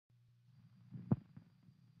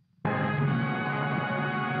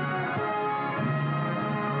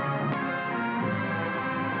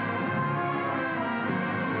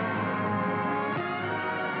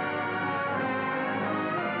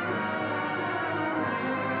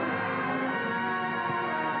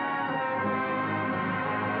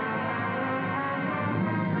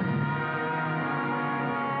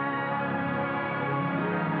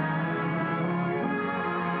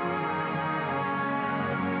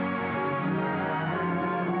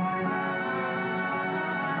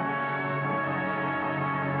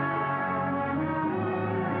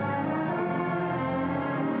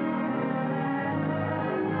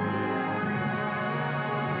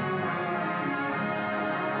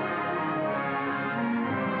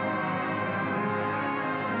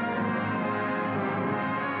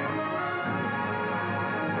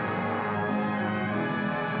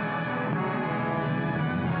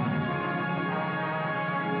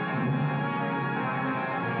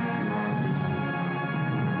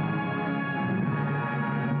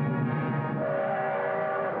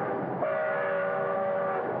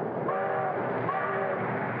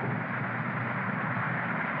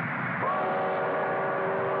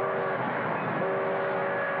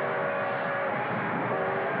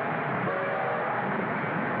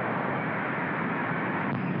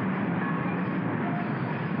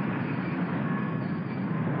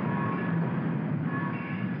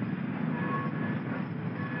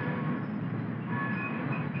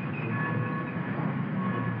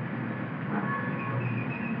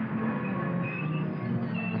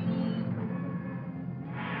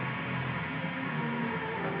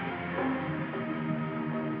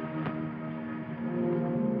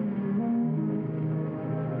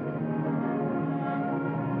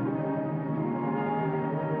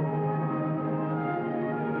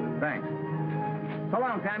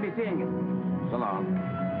long time be seeing you. So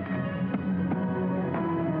long.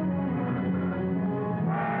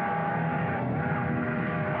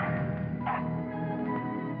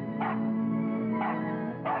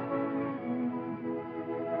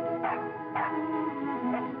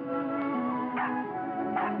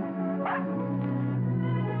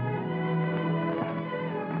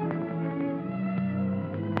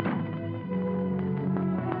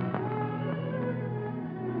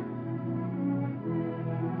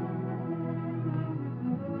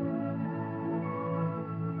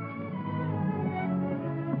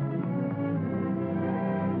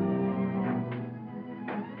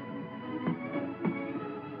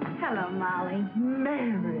 Hello, Molly.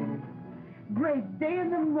 Mary, great day in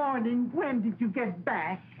the morning. When did you get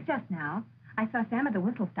back? Just now. I saw Sam at the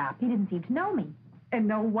whistle stop. He didn't seem to know me. And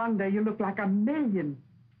no wonder you look like a million.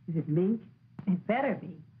 Is it mink? It better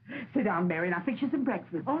be. Sit down, Mary, and I'll fix you some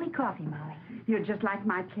breakfast. Only coffee, Molly. You're just like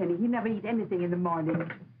my Kenny. He never eat anything in the morning.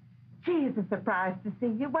 Gee, it's a surprise to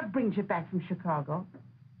see you. What brings you back from Chicago?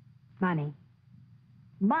 Money.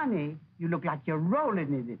 Money? You look like you're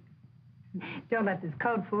rolling in it. Don't let this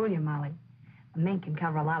coat fool you, Molly. A mink can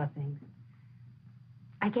cover a lot of things.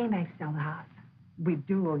 I came back to sell the house. We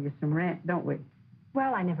do owe you some rent, don't we?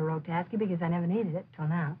 Well, I never wrote to ask you because I never needed it till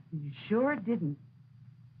now. You sure didn't.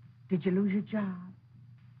 Did you lose your job?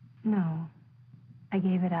 No. I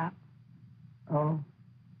gave it up. Oh.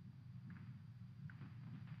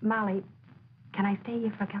 Molly, can I stay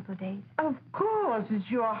here for a couple of days? Of course, it's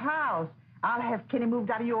your house. I'll have Kenny moved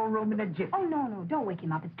out of your room in a jiffy. Oh, no, don't wake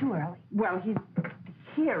him up. It's too early. Well, he's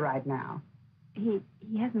here right now. He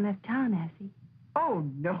hasn't left town, has he? Oh,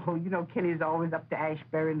 no. You know, Kenny's always up to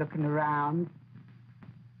Ashbury looking around.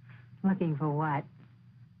 Looking for what?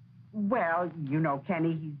 Well, you know,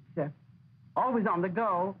 Kenny, he's always on the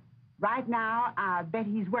go. Right now, I bet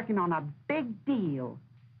he's working on a big deal.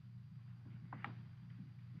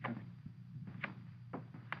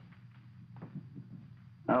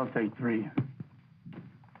 I'll take 3.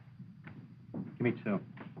 Give me 2.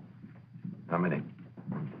 How many?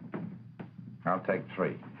 I'll take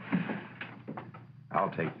 3. I'll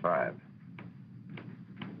take 5.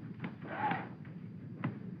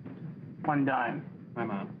 1 dime.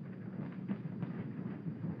 I'm out.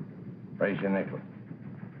 Raise your nickel.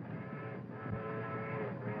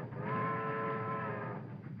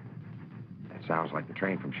 That sounds like the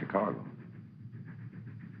train from Chicago.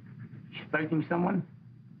 Expecting someone?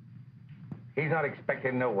 He's not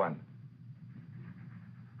expecting no one.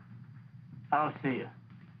 I'll see you.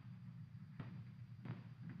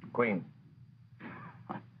 Queen.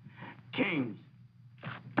 Kings.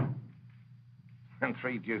 And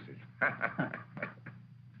 3 juices.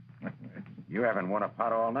 You haven't won a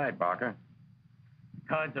pot all night, Barker.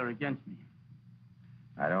 Cards are against me.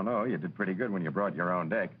 I don't know. You did pretty good when you brought your own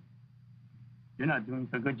deck. You're not doing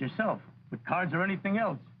so good yourself, with cards or anything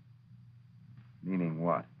else. Meaning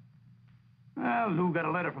what? Well, Lou got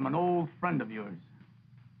a letter from an old friend of yours.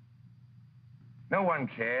 No one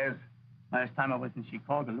cares. Last time I was in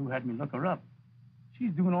Chicago, Lou had me look her up.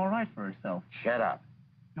 She's doing all right for herself. Shut up.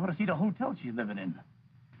 You ought to see the hotel she's living in.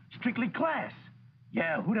 Strictly class.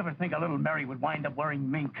 Yeah, who'd ever think a little Mary would wind up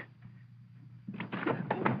wearing mink?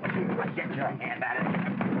 Get your hand out of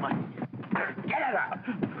it. Get it out.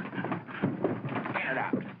 Get it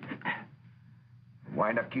out.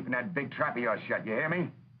 Wind up keeping that big trap of yours shut, you hear me?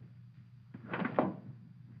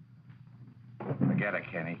 Forget her,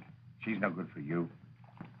 Kenny. She's no good for you.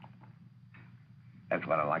 That's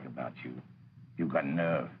what I like about you. You've got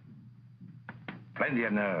nerve. Plenty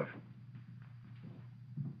of nerve.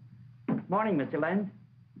 Morning, Mr. Lenz.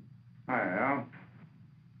 Hi, Al.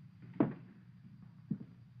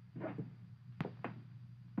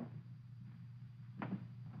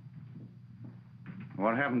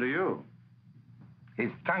 What happened to you? His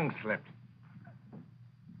tongue slipped.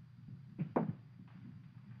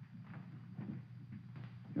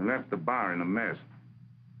 You left the bar in a mess.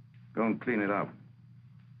 Go and clean it up.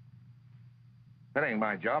 That ain't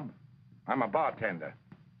my job. I'm a bartender,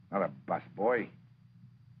 not a busboy.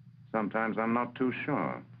 Sometimes I'm not too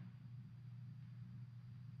sure.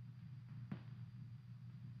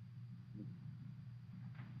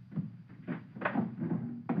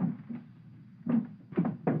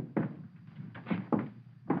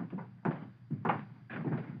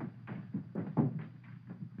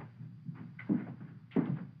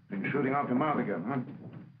 Been shooting off your mouth again, huh?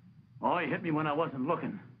 Oh, he hit me when I wasn't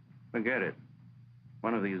looking. Forget it.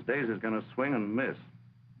 One of these days is gonna swing and miss.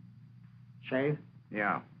 Shave?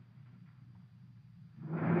 Yeah.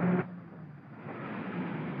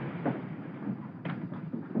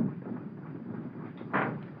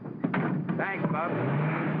 Thanks, Bob.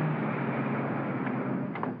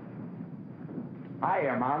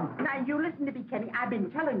 Hiya, Mom. Now, you listen to me, Kenny. I've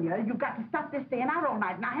been telling you, you've got to stop this staying out all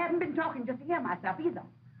night, and I haven't been talking just to hear myself either.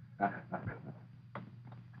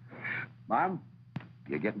 Mom,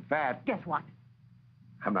 you're getting fat. Guess what?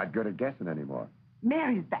 I'm not good at guessing anymore.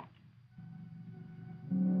 Mary's back.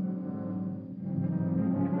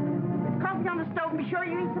 There's coffee on the stove, and be sure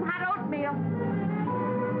you eat some hot oatmeal.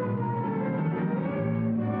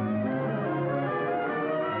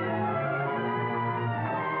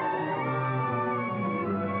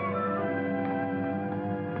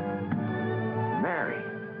 Mary.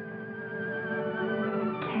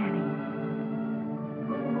 Kenny.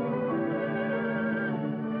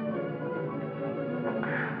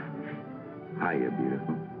 Hiya,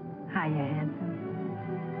 beautiful. Hiya, handsome.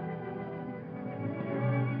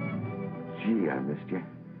 Gee, I missed you.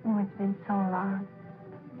 Oh, it's been so long.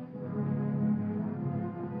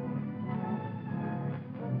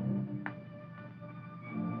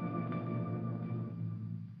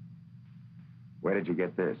 Where did you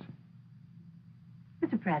get this?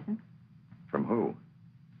 It's a present. From who?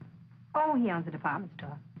 Oh, he owns a department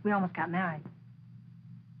store. We almost got married.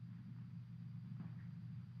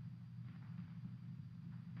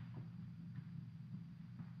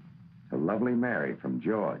 A lovely Mary from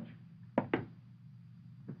George.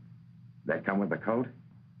 That come with the coat?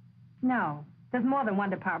 No, there's more than one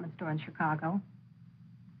department store in Chicago.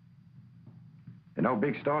 There are no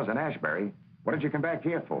big stores in Ashbury. What did you come back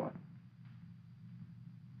here for?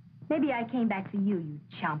 Maybe I came back for you, you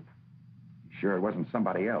chump. Sure it wasn't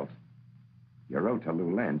somebody else. You wrote to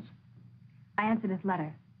Lou Lentz. I answered his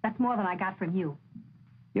letter. That's more than I got from you.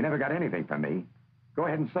 You never got anything from me. Go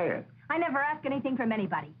ahead and say it. I never ask anything from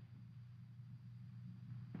anybody.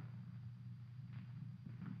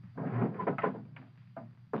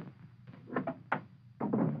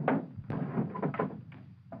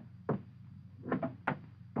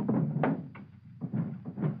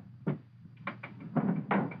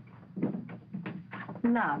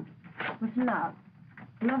 Love. With love.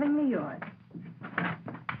 Lovingly yours.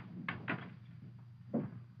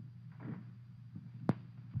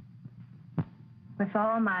 With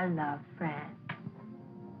all my love, Fran.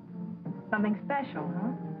 Something special,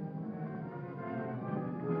 huh?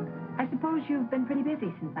 I suppose you've been pretty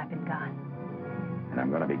busy since I've been gone. And I'm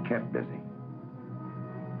going to be kept busy.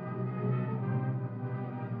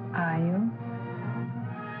 Are you?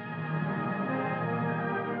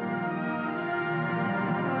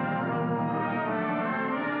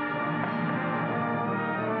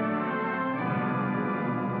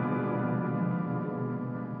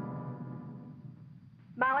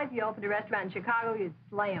 Molly, if you opened a restaurant in Chicago, you'd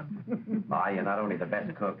slay 'em. Ma, you're not only the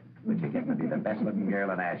best cook, but you're getting to be the best-looking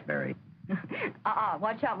girl in Ashbury.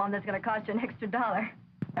 Watch out, Mom. That's going to cost you an extra $1.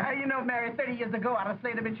 You know, Mary, 30 years ago, I'd have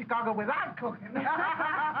slayed him in Chicago without cooking.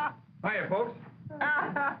 Hiya, folks.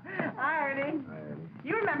 Hi, Ernie.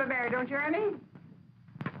 You remember Mary, don't you, Ernie?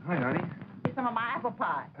 Hi, honey. Here's some of my apple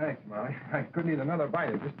pie. Thanks, Molly. I couldn't eat another bite.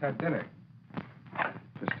 I just had dinner.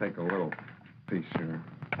 Just take a little piece here.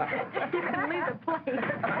 You can leave the plate.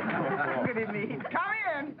 Look at me. Come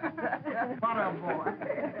in. What a boy.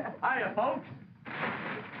 Hiya, folks.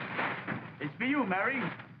 It's for you, Mary.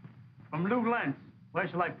 From Lou Lentz. Where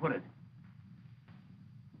shall I put it?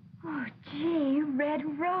 Oh, gee, red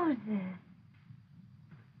roses.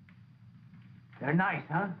 They're nice,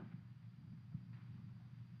 huh?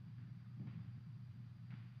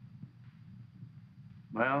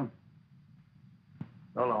 Well,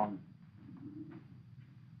 so long.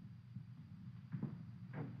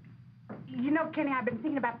 You know, Kenny, I've been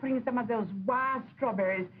thinking about putting some of those wild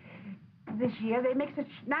strawberries this year. They make such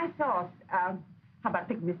nice sauce. How about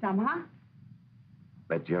picking me some, huh?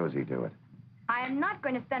 Let Josie do it. I am not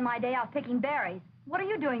going to spend my day out picking berries. What are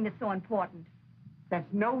you doing that's so important? That's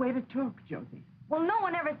no way to talk, Josie. Well, no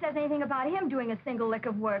one ever says anything about him doing a single lick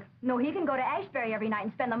of work. No, he can go to Ashbury every night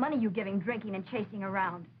and spend the money you give him drinking and chasing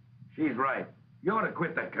around. She's right. You ought to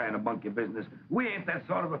quit that kind of monkey business. We ain't that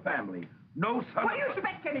sort of a family. No son. What do you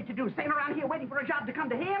expect Kenny to do? Staying around here waiting for a job to come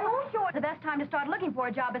to him? Oh, sure. The best time to start looking for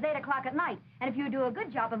a job is 8 o'clock at night. And if you do a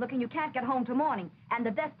good job of looking, you can't get home till morning. And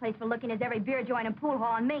the best place for looking is every beer joint and pool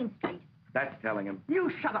hall on Main Street. That's telling him. You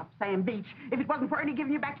shut up, Sam Beach. If it wasn't for Ernie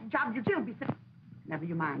giving you back your job, you'd still be sitting. Never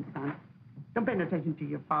you mind, son. Don't pay no attention to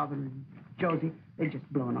your father and Josie. They're just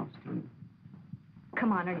blowing off steam.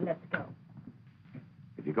 Come on, Ernie, let's go.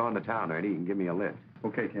 If you go into town, Ernie, you can give me a lift.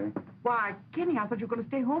 Okay, Kenny. Why, Kenny, I thought you were going to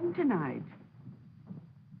stay home tonight.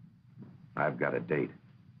 I've got a date.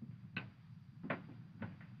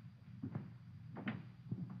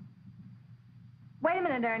 Wait a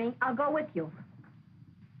minute, Ernie. I'll go with you.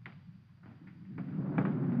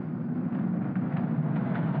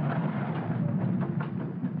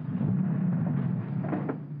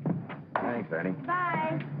 Ernie.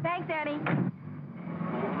 Bye. Thanks, Ernie.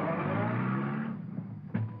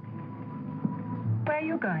 Where are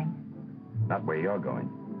you going? Not where you're going.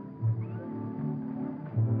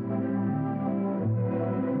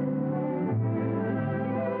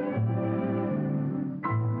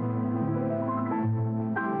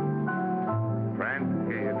 Fran,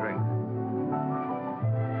 here your drink.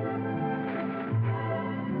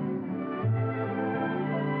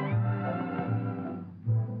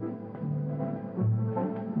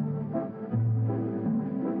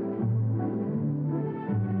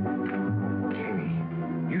 Kenny,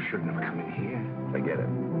 you shouldn't have come in here. Forget it.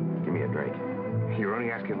 Give me a drink. You're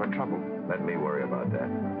only asking for trouble. Let me worry about that.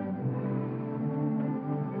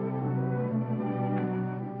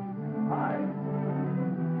 Hi.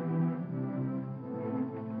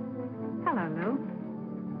 Hello, Lou.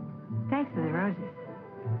 Thanks for the roses.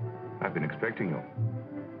 I've been expecting you.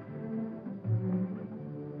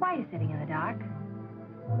 Why are you sitting in the dark?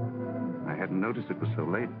 I hadn't noticed it was so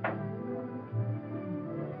late.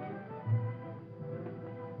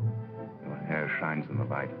 Your hair shines in the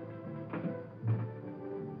light.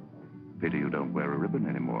 Pity you don't wear a ribbon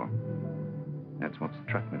anymore. That's what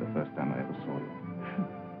struck me the first time I ever saw you.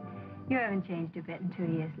 You haven't changed a bit in 2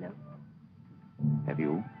 years, Lou. Have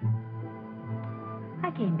you?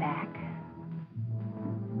 I came back.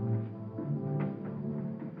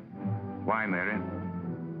 Why, Mary?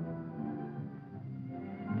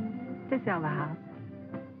 To sell the house.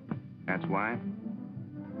 That's why?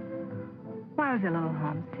 Well, I was a little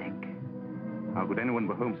homesick. How could anyone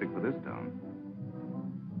be homesick for this town?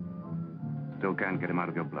 Still can't get him out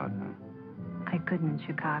of your blood, huh? I couldn't in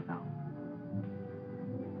Chicago.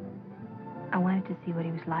 I wanted to see what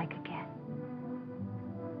he was like again.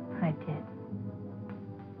 I did.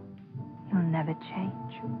 He'll never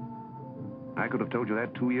change. I could have told you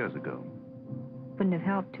that 2 years ago. Wouldn't have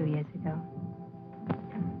helped 2 years ago.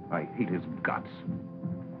 I hate his guts.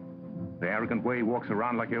 The arrogant way he walks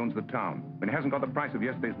around like he owns the town, when he hasn't got the price of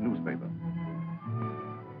yesterday's newspaper.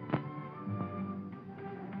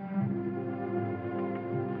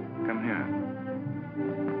 Come here.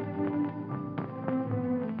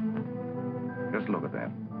 Just look at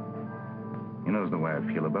that. He knows the way I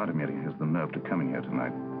feel about him, yet he has the nerve to come in here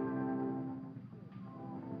tonight.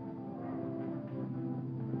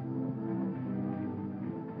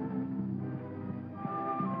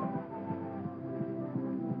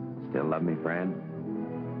 Still love me, Fran?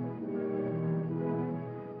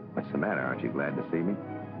 What's the matter? Aren't you glad to see me?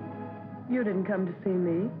 You didn't come to see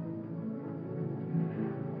me.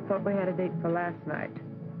 Thought we had a date for last night.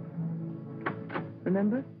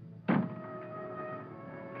 Remember?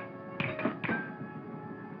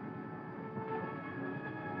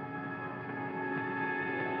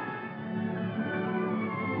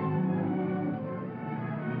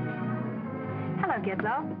 Hello,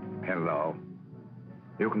 Gidlow. Hello.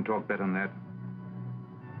 You can talk better than that.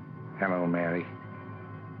 Hello, Mary.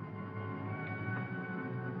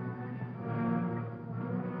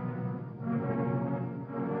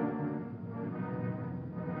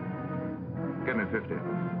 Give me 50.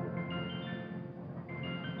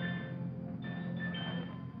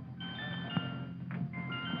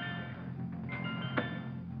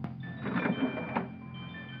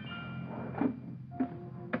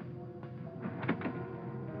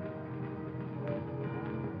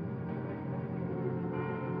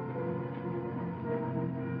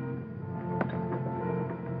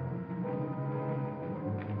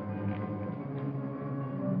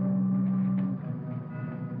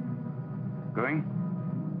 Going?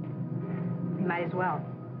 You might as well.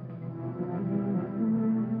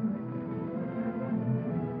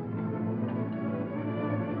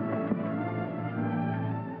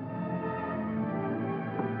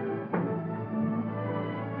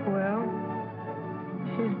 Well,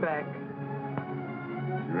 she's back.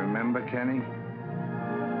 You remember, Kenny?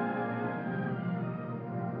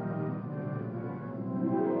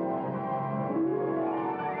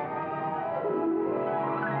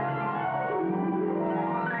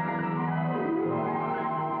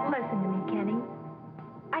 Listen to me, Kenny.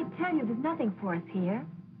 I tell you, there's nothing for us here.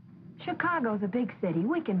 Chicago's a big city.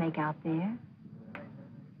 We can make out there.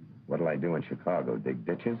 What'll I do in Chicago? Dig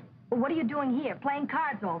ditches? Well, what are you doing here? Playing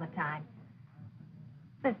cards all the time.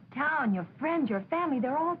 This town, your friends, your family,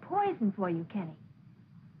 they're all poison for you, Kenny.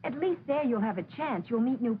 At least there you'll have a chance. You'll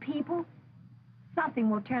meet new people. Something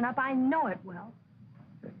will turn up. I know it will.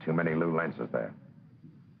 There are too many Lou Lenses there.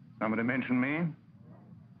 Somebody mention me?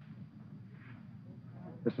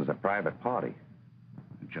 This is a private party.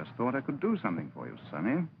 I just thought I could do something for you,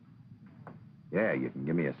 Sonny. Yeah, you can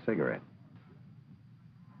give me a cigarette.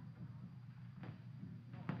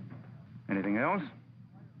 Anything else?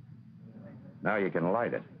 Now you can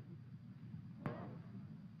light it.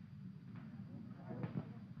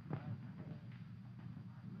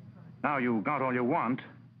 Now you got all you want.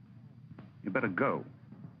 You better go.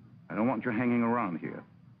 I don't want you hanging around here.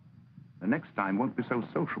 The next time won't be so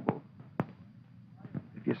sociable.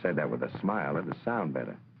 If you said that with a smile, it'd sound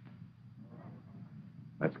better.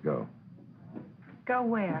 Let's go. Go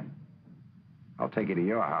where? I'll take you to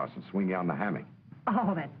your house and swing you on the hammock.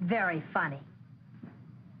 Oh, that's very funny.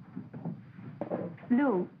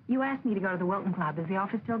 Lou, you asked me to go to the Wilton Club. Does the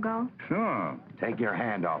office still go? Sure. Take your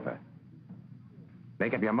hand off her.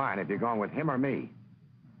 Make up your mind if you're going with him or me.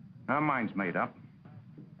 Our mind's made up.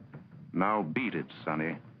 Now beat it,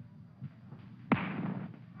 Sonny.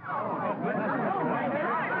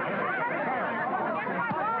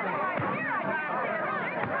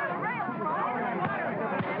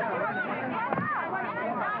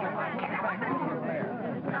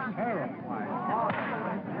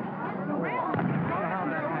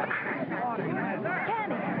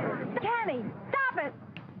 Kenny, stop it!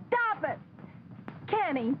 Stop it!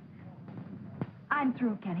 Kenny. I'm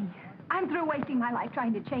through, Kenny. I'm through wasting my life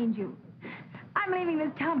trying to change you. I'm leaving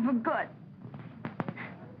this town for good.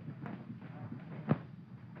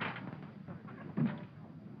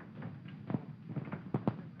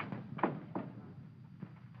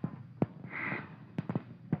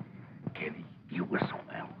 Kenny, you whistle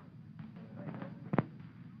well.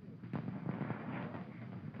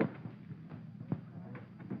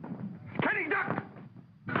 Kenny, duck!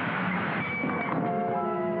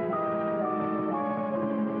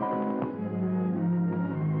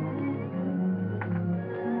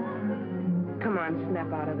 Come on,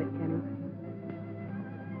 snap out of it, Kenny.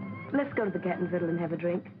 Let's go to the Cat and Fiddle and have a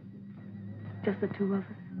drink. Just the two of us.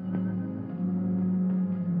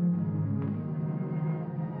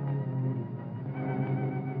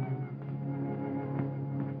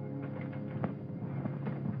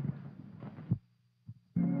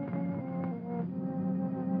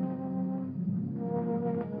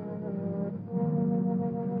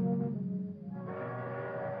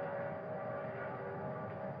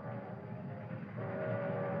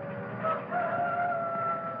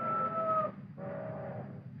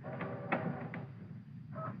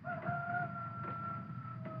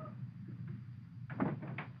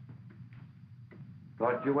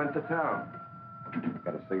 Thought you went to town.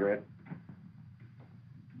 Got a cigarette?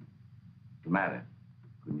 What's the matter?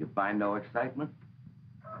 Couldn't you find no excitement?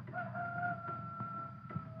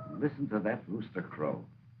 Listen to that rooster crow.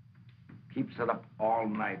 Keeps it up all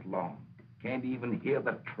night long. Can't even hear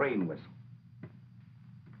the train whistle.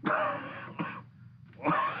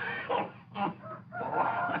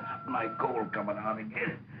 My cold coming on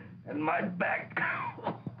again. And my back.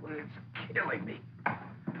 It's killing me.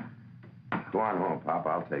 Go on home, Pop.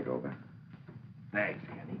 I'll take over. Thanks,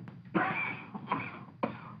 Kenny.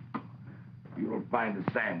 You'll find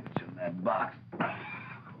a sandwich in that box.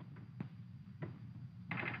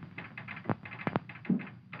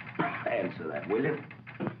 Answer that, will you?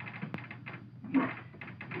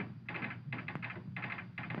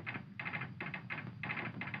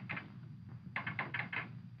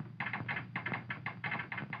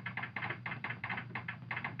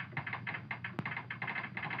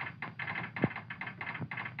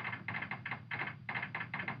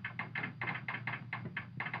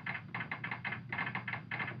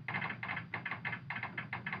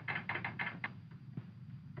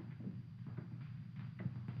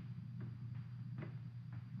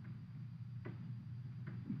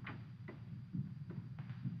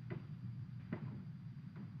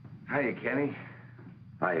 Hiya, Kenny.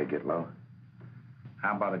 Hiya, Gitlow.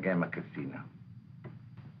 How about a game of casino?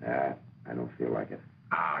 I don't feel like it.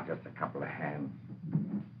 Ah, just a couple of hands.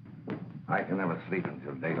 I can never sleep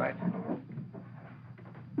until daylight.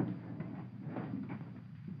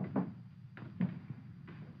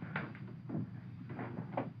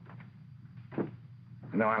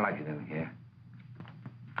 You know, I like it in here.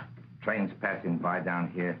 Trains passing by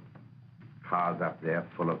down here. Cars up there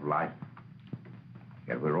full of life.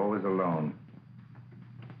 Yet we're always alone.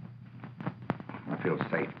 I feel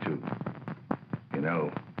safe, too. You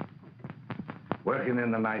know, working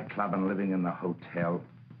in the nightclub and living in the hotel,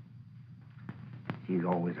 he's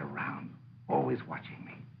always around, always watching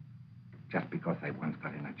me, just because I once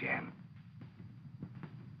got in a jam.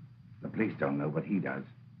 The police don't know, but he does.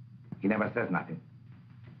 He never says nothing.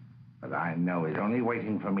 But I know he's only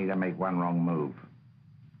waiting for me to make one wrong move.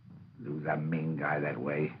 Lou's a mean guy that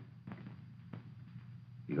way.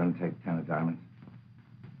 You gonna take 10 of diamonds?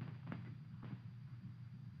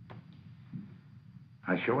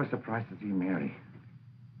 I sure was surprised to see Mary.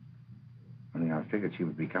 Only I figured she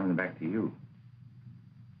would be coming back to you.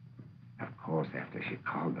 Of course, after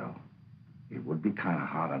Chicago, it would be kind of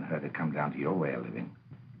hard on her to come down to your way of living.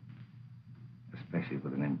 Especially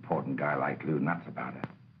with an important guy like Lou nuts about her.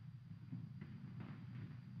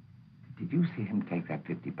 Did you see him take that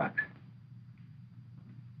 $50?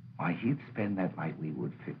 Why, he'd spend that like we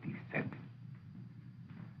would 50 cents.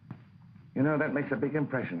 You know, that makes a big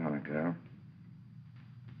impression on a girl.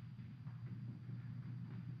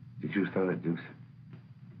 Did you throw that deuce?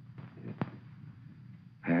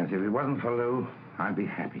 Yes, if it wasn't for Lou, I'd be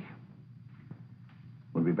happy.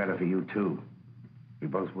 Would be better for you, too. We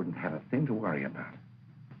both wouldn't have a thing to worry about.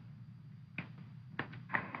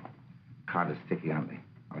 Card is sticky, aren't they?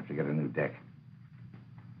 I'll have to get a new deck.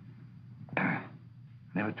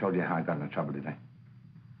 Never told you how I got into trouble, did I?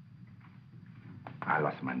 I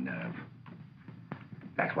lost my nerve.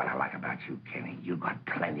 That's what I like about you, Kenny. You got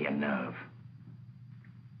plenty of nerve.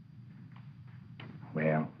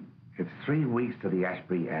 Well, it's 3 weeks to the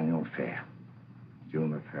Ashbury Annual Fair,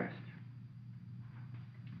 June the 1st.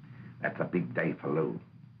 That's a big day for Lou.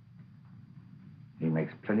 He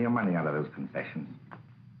makes plenty of money out of those concessions.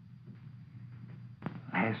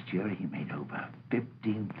 Last year, he made over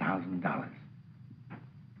 $15,000.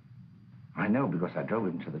 I know because I drove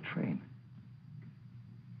him to the train.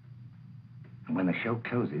 And when the show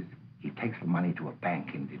closes, he takes the money to a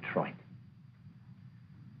bank in Detroit.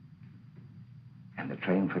 And the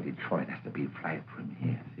train for Detroit has to be flagged from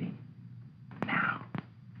here, see? Now,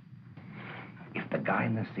 if the guy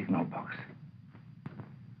in the signal box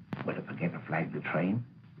were to forget to flag the train,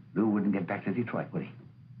 Lou wouldn't get back to Detroit, would he?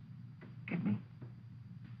 Get me?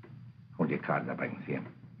 Hold your cards up, I can see him.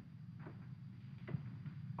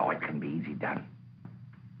 Oh, it can be easy done.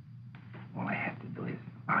 All I have to do is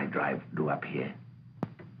I drive Lou up here.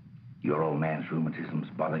 Your old man's rheumatism's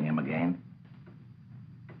bothering him again.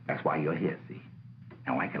 That's why you're here, see?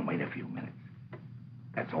 Now I can wait a few minutes.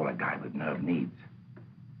 That's all a guy with nerve needs.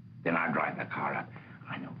 Then I drive the car up.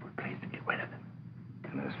 I know a good place to get rid of him.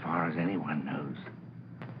 And as far as anyone knows,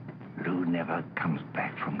 Lou never comes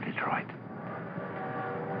back from Detroit.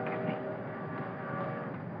 Get me?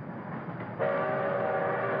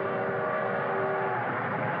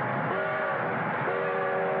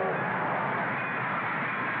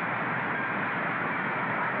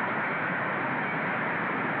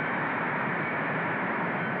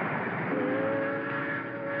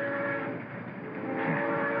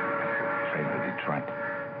 Train to Detroit.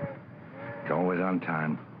 It's always on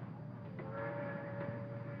time.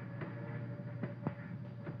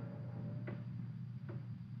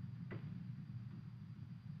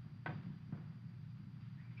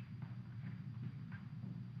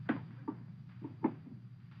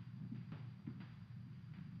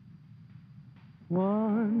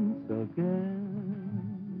 Once again,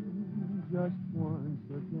 just once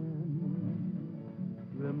again,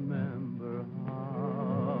 remember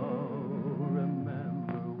how,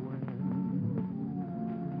 remember when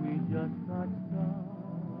we just got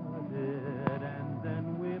started and then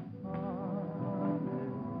we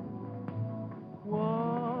parted.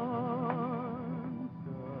 Once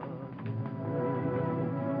again,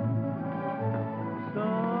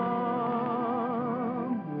 someone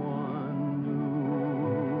new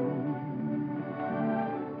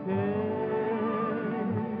came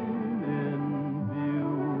in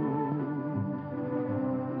view.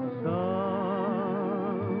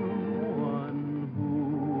 Someone who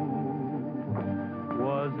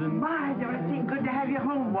wasn't My, don't it seem good to have you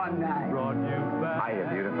home one night? brought you back. Hiya,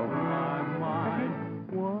 beautiful. to my mind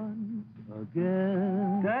once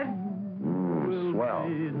again. Good? We'll swell.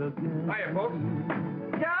 meet again. Hiya, folks.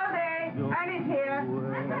 Josie, Ernie's here.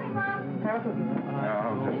 Have a cookie.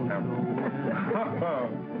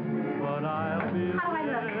 But I'll be How do I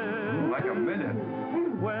look? there Like a minute.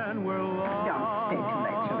 when we're lost. Don't stay too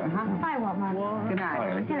late, sugar, huh? I won't, Mom. Good night.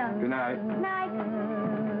 Hello. Good night. Night.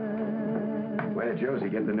 Where did Josie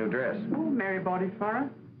get the new dress? Oh, Mary bought it for her.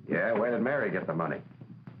 Yeah, where did Mary get the money?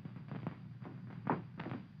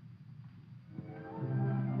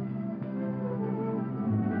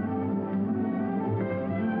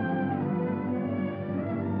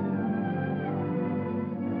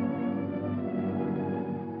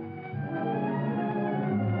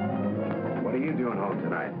 What are you doing home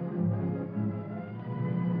tonight?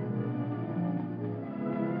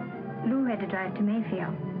 Lou had to drive to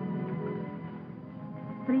Mayfield.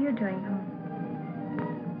 What are you doing home?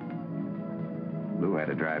 Lou had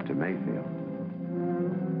to drive to Mayfield.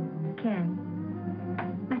 Ken,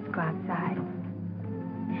 let's go outside.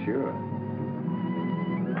 Sure.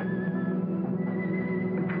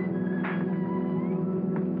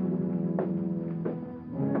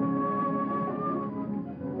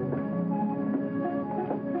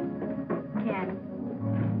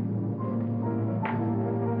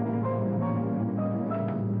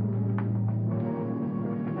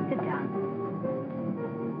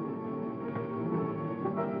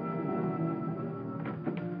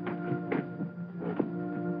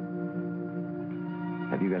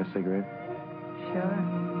 cigarette? Sure.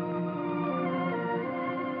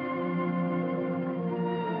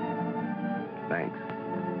 Thanks.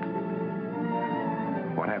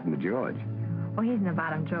 What happened to George? Oh, he's in the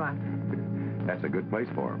bottom drawer. That's a good place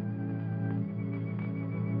for him.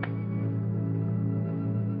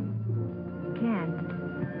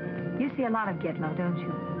 Ken, you see a lot of Gitlow, don't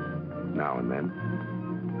you? Now and then.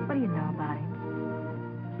 What do you know about him?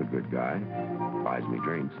 He's a good guy. Buys me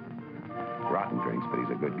drinks. Rotten drinks, but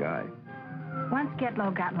he's a good guy. Once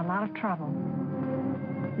Gitlow got in a lot of trouble.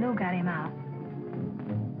 Lou got him out.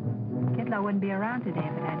 Gitlow wouldn't be around today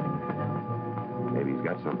if it hadn't been for Lou. Maybe he's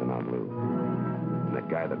got something on Lou. And that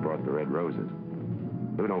guy that brought the red roses.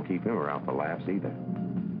 Lou don't keep him around for laughs either.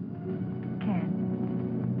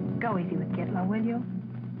 Ken, go easy with Gitlow, will you?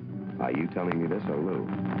 Are you telling me this or Lou?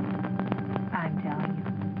 I'm telling you.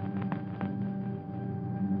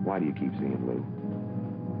 Why do you keep seeing Lou?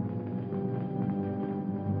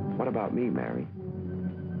 What about me, Mary?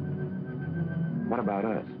 What about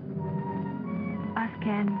us? Us,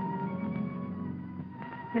 Ken.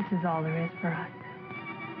 This is all there is for us.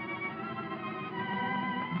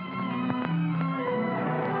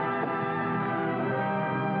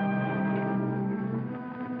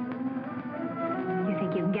 You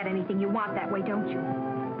think you can get anything you want that way, don't you?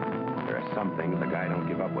 There are some things a guy don't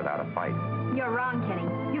give up without a fight. You're wrong, Kenny.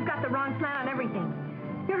 You've got the wrong slant on everything.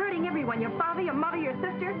 You're hurting everyone. Your father, your mother, your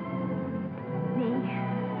sister. Me.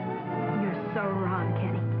 You're so wrong,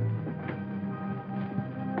 Kenny.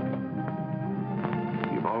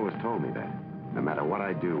 You've always told me that. No matter what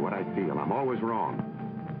I do, what I feel, I'm always wrong.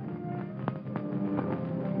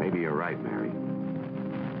 Maybe you're right, Mary.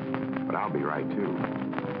 But I'll be right, too.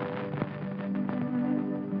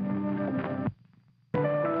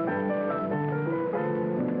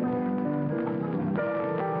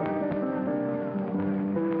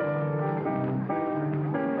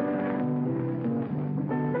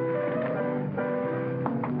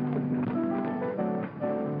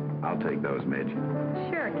 I'll take those, Midge.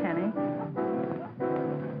 Sure, Kenny.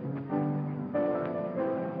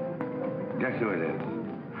 Guess who it is?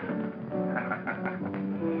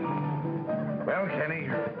 Well, Kenny,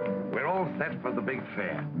 we're all set for the big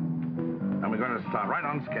fair. And we're going to start right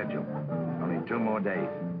on schedule. Only 2 more days.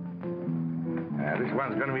 This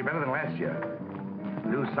one's going to be better than last year.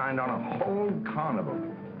 Lou signed on a whole carnival.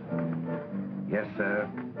 Yes, sir.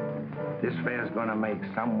 This fair's going to make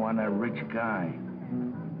someone a rich guy.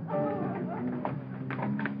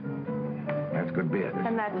 That's good beer.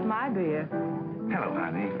 And that's my beer. Hello,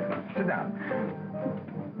 honey. Sit down.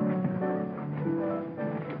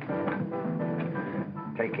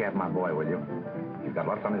 Take care of my boy, will you? He's got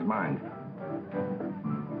lots on his mind.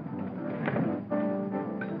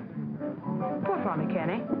 Pour for me,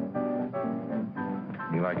 Kenny.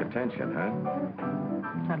 You like attention, huh?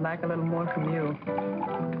 I'd like a little more from you.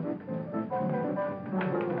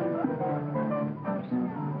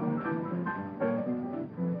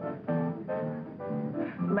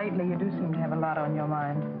 Lately, you do seem to have a lot on your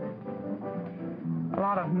mind. A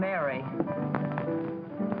lot of Mary.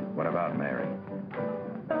 What about Mary?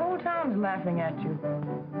 The whole town's laughing at you.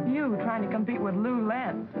 You trying to compete with Lou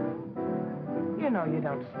Lance. You know you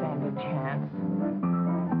don't stand a chance.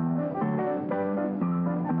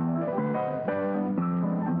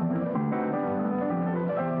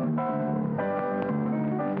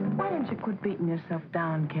 Why don't you quit beating yourself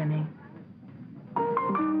down, Kenny?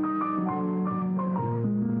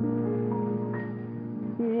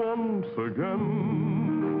 Once again,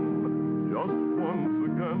 just once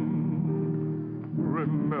again,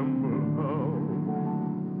 remember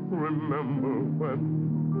when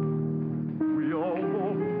we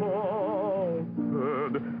almost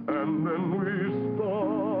faltered and then we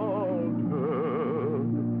started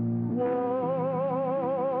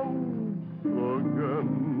once again.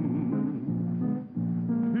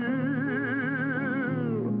 Here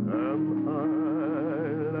am I,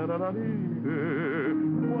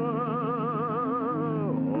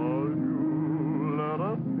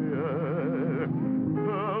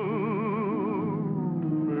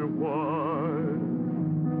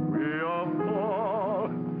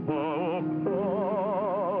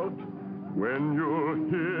 when you're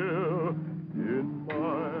here in my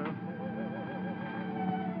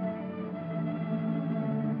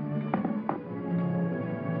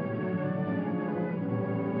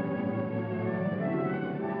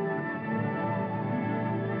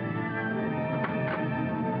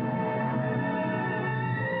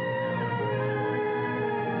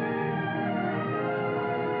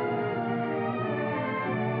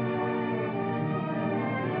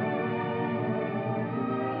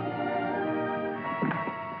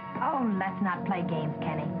Oh, let's not play games,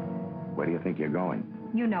 Kenny. Where do you think you're going?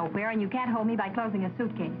 You know where, and you can't hold me by closing a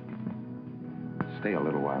suitcase. Stay a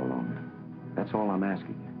little while longer. That's all I'm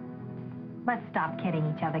asking you. Let's stop kidding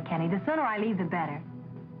each other, Kenny. The sooner I leave, the better.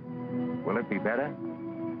 Will it be better?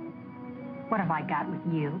 What have I got with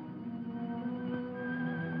you?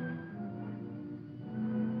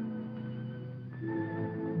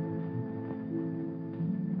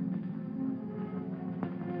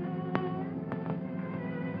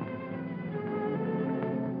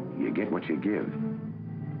 You get what you give.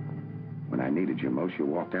 When I needed you most, you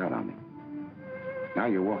walked out on me. Now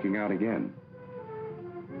you're walking out again.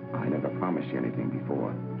 I never promised you anything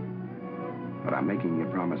before. But I'm making you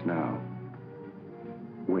a promise now.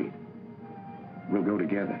 Wait. We'll go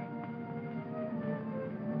together.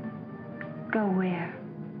 Go where?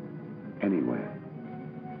 Anywhere.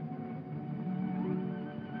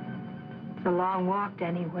 It's a long walk to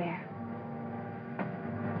anywhere.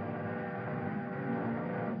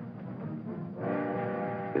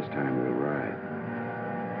 This time we'll ride.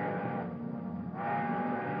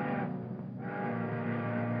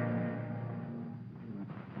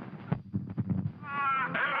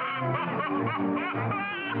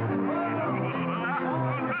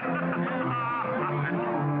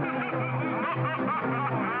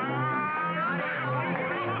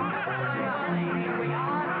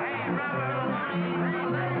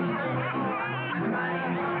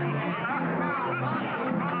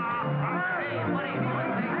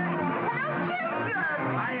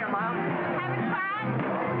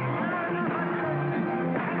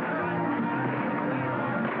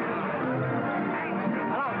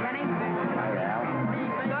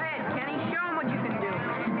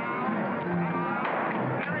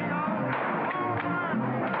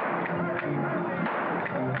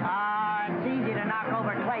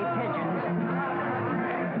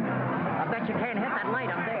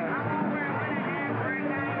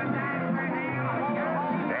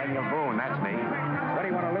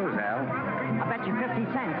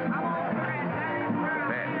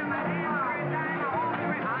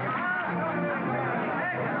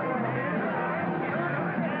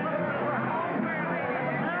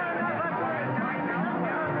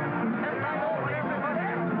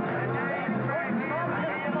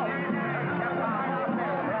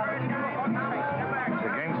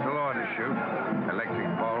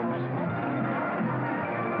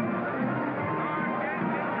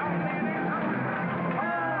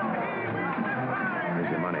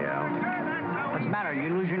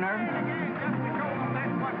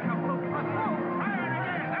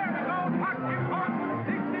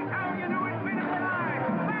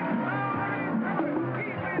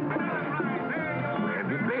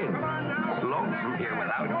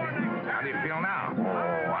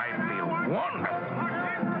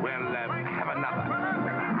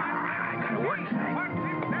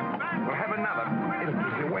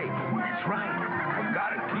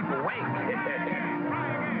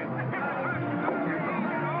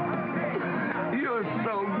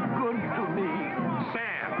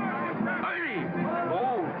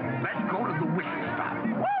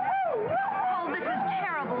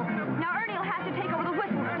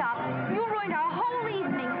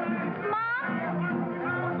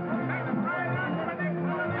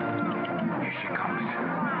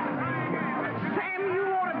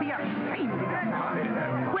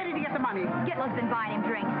 Gitlo's been buying him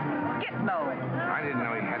drinks. Gitlo? I didn't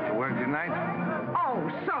know he had to work tonight. Oh,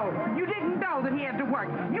 so you didn't know that he had to work.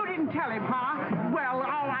 You didn't tell him, huh? Well,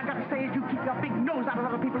 all I got to say is you keep your big nose out of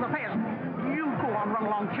other people's affairs. You go on, run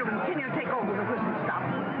along, children. Can you take over the whistle stop?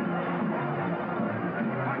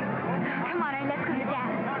 Come on, let's go to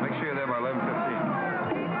dad. Make sure you're there by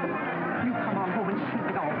 11:15. You come on home and sleep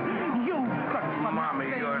it off. You good for Mommy,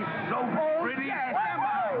 nothing. you're so pretty. Yes, am I?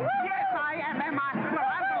 Yes, I am, am I? Well,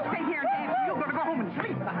 I'm going to stay here and dance. You're going to go home and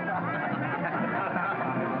sleep.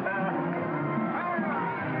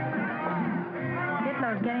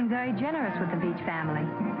 Gitlo's getting very generous with the Beach family.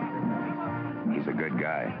 He's a good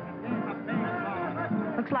guy.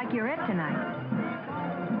 Looks like you're it tonight.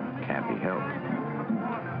 Can't be helped.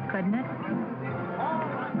 Couldn't it?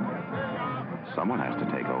 Someone has to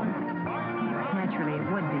take over. Naturally,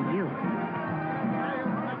 it would be you.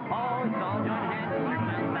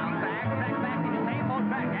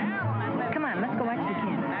 Come on, let's go watch the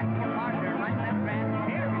kids.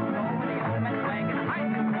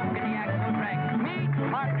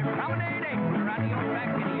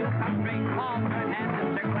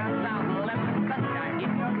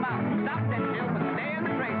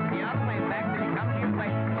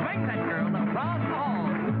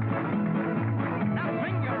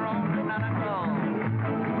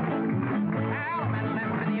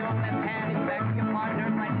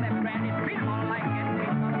 Right, left, Randy.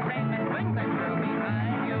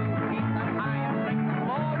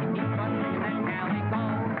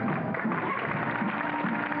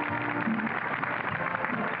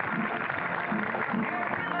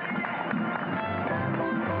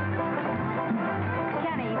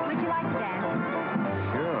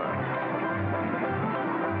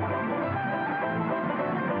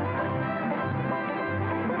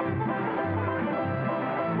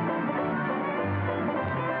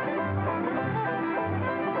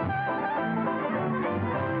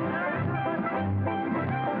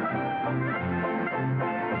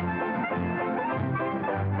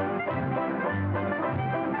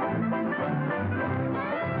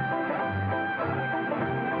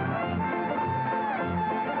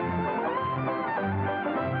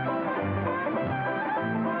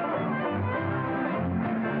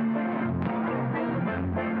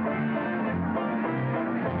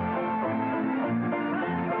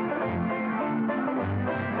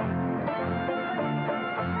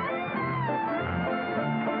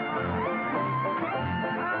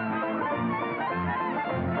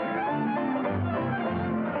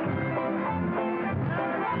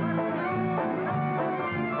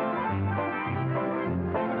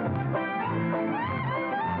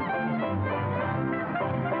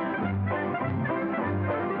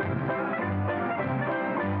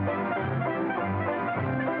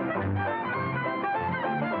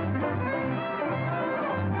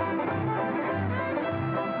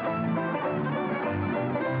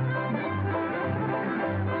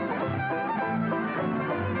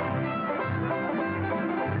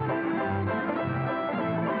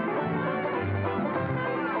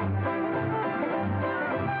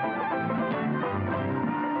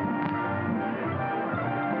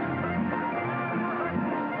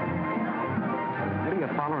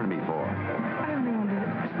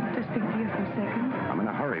 second. I'm in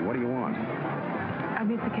a hurry. What do you want? I'll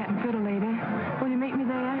meet the cat and fiddle lady. Will you meet me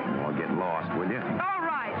there? Oh, get lost, will you? All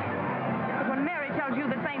right. But when Mary tells you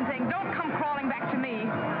the same thing, don't come crawling back to me.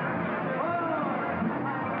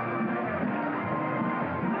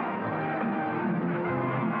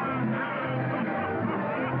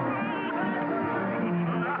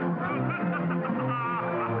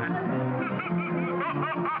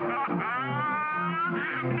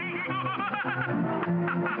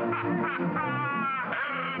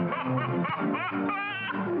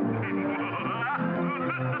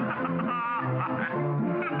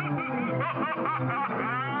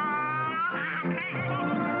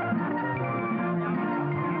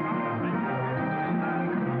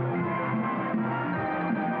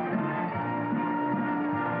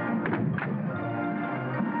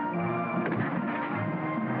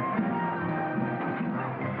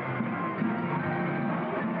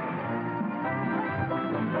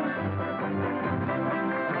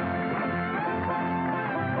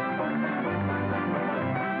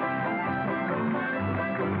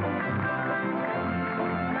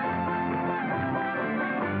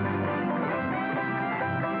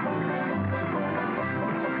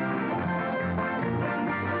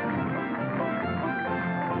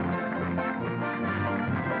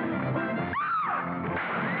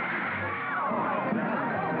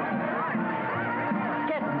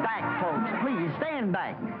 Please, stand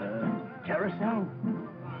back. Carousel?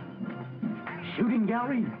 Shooting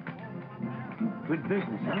gallery? Good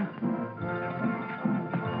business, huh?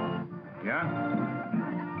 Yeah?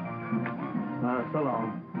 So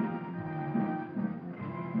long.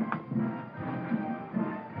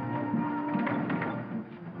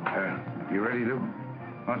 You ready, Lou?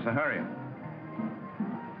 What's the hurry?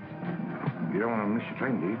 You don't want to miss your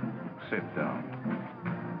train, do you? Sit down.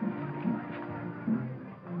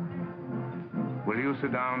 Will you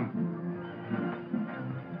sit down?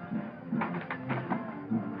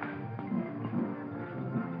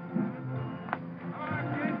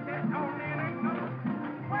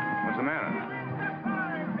 What's the matter?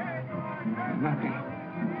 Nothing.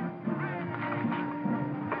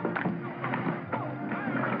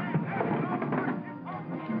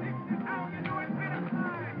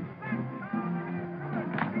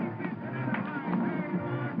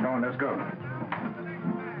 Come on, let's go.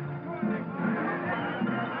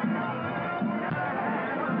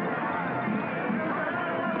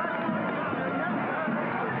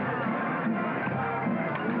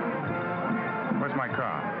 Where's my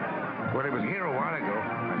car? Well, it was here a while ago.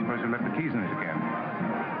 I suppose you left the keys in it again.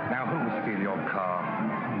 Now, who will steal your car?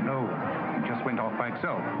 No, it just went off by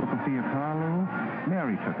itself. Looking for your car, Lou?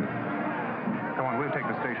 Mary took it. Come on, we'll take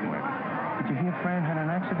the station wagon. Did you hear Fran had an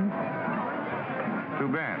accident? Too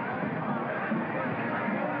bad.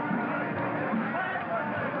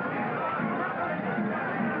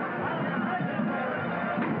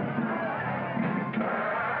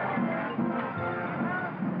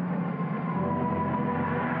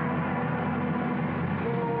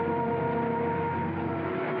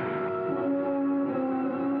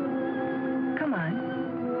 Come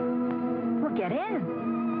on. Well, get in.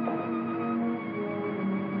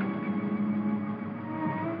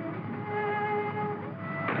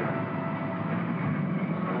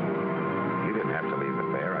 You didn't have to leave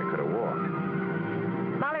it there. I could have walked.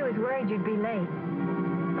 Molly was worried you'd be late.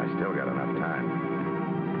 I still got enough time.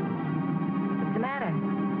 What's the matter?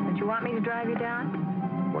 Don't you want me to drive you down?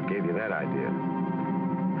 What gave you that idea?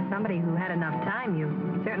 Somebody who had enough time. You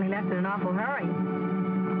certainly left in an awful hurry.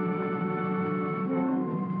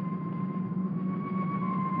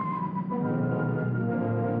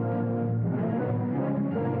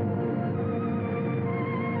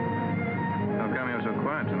 How come you're so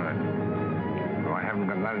quiet tonight? Oh, I haven't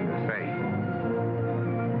got nothing to say.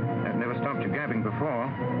 I've never stopped you gabbing before.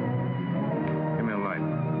 Give me a light.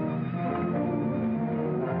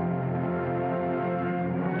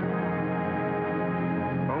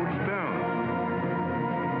 Hold still.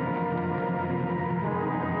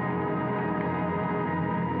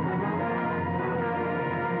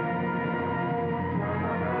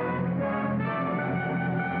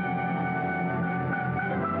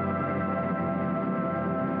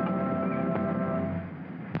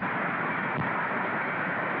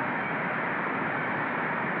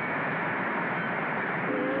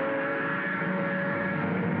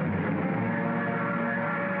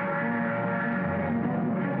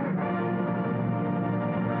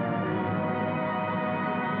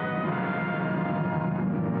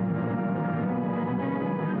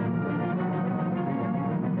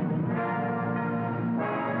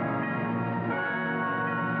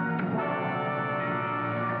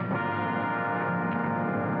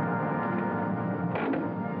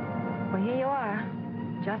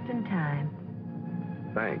 in time.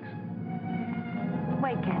 Thanks.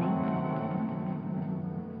 Wait, Kenny.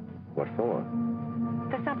 What for?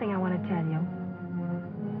 There's something I want to tell you.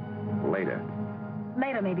 Later.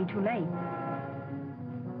 Later may be too late.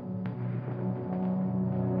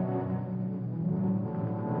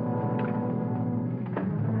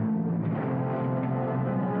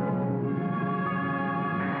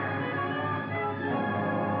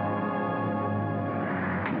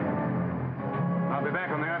 I'll be back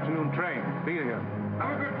on the afternoon train. See you here.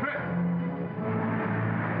 Have a good trip.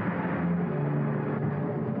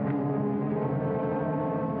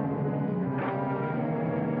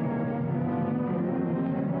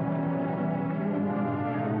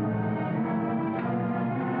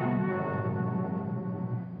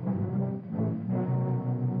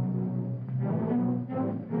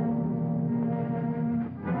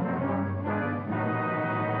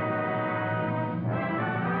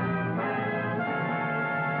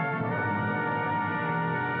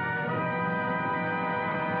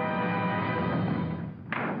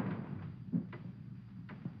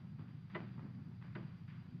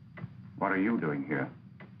 What are you doing here?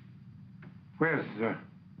 Well,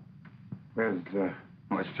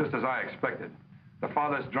 it's just as I expected. The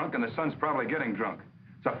father's drunk and the son's probably getting drunk.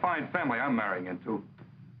 It's a fine family I'm marrying into.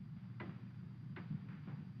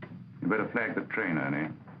 You better flag the train, Ernie.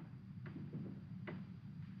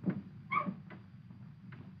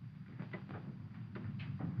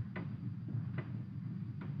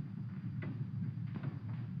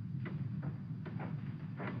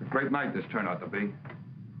 It's a great night this turned out to be.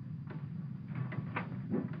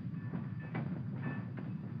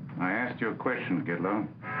 I asked you a question, Gidlow.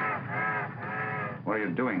 What are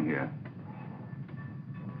you doing here?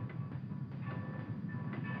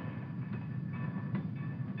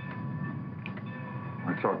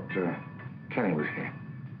 I thought Kenny was here.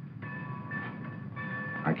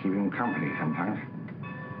 I keep him company sometimes.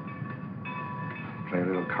 Play a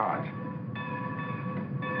little cards.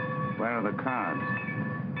 Where are the cards?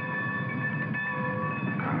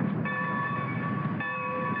 Cards.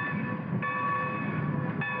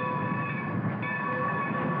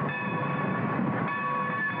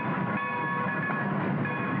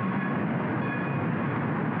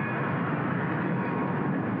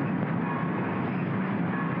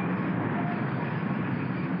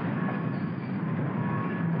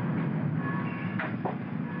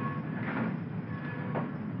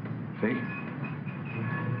 See?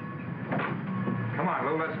 Come on,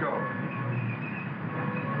 Lou, let's go.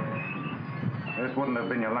 This wouldn't have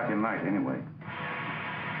been your lucky night anyway.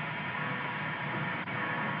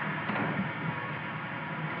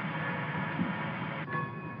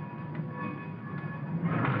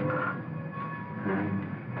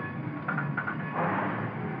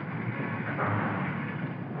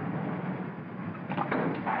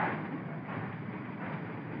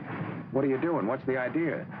 What are you doing? What's the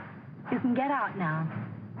idea? You can get out now.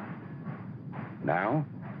 Now?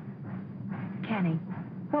 Kenny,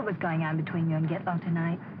 what was going on between you and Gitlow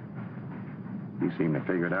tonight? You seem to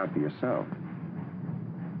figure it out for yourself.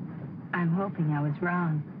 I'm hoping I was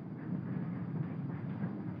wrong.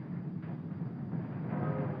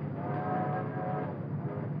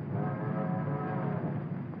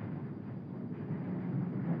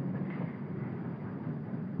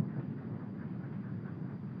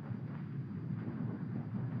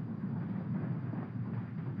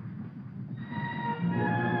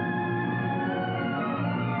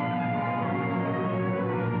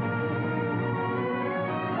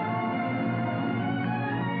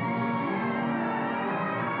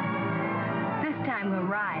 We'll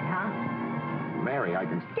ride, huh? Mary, I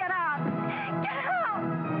can... Get out! Get out!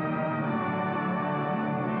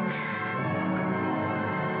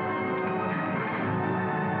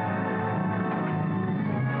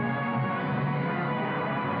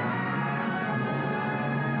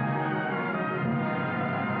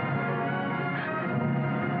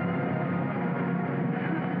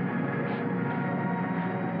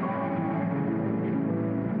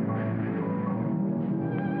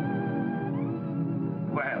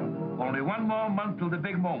 Only one more month till the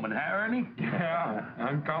big moment, huh, Ernie? Yeah,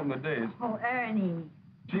 I'm counting the days. Oh, Ernie.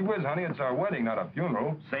 Gee whiz, honey, it's our wedding, not a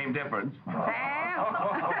funeral. Same difference.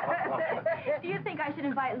 Do you think I should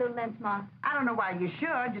invite Lou Lensma? I don't know why you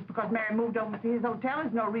should. Just because Mary moved over to his hotel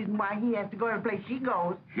is no reason why he has to go every place she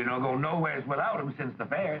goes. She don't go nowheres without him since the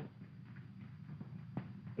fair.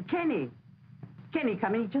 Kenny,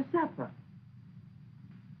 come and eat your supper.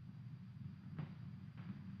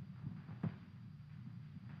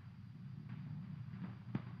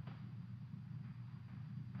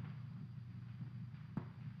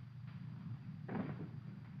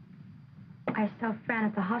 I I saw Fran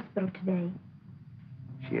at the hospital today.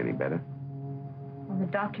 She any better? Well, the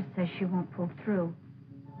doctor says she won't pull through.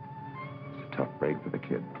 It's a tough break for the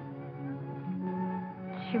kid.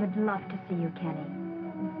 She would love to see you, Kenny.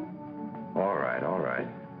 All right, all right.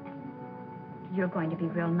 You're going to be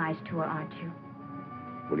real nice to her, aren't you?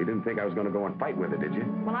 Well, you didn't think I was going to go and fight with her, did you?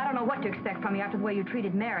 Well, I don't know what to expect from you after the way you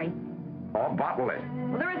treated Mary. Oh, bottle it.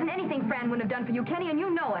 Well, there isn't anything Fran wouldn't have done for you, Kenny, and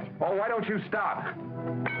you know it. Oh, why don't you stop?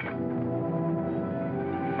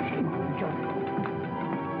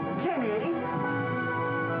 Kenny!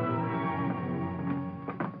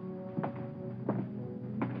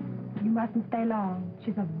 You mustn't stay long.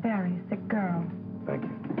 She's a very sick girl. Thank you.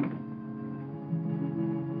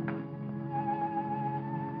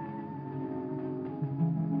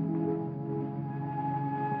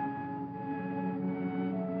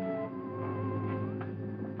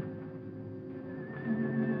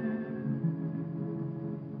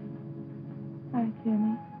 Hi,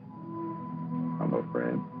 Kenny. Hello,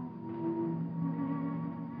 Fran.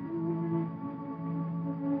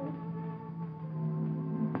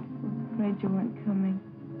 Afraid you weren't coming.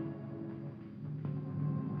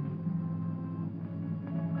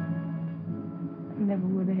 I never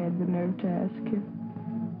would have had the nerve to ask you.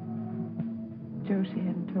 Josie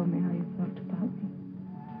hadn't told me how you felt about me.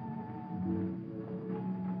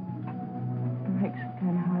 It makes it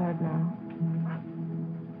kind of hard now.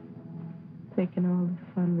 Thinking all the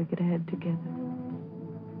fun we could have had together.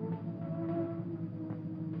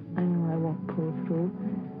 I know I won't pull through.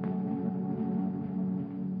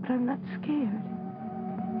 But I'm not scared.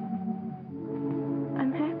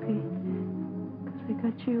 I'm happy. Because I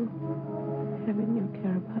got you. Having you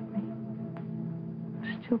care about me.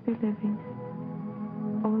 I'll still be living.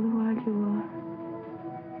 All the while you are.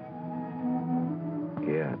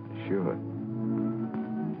 Yeah, sure.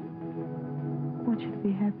 I want you to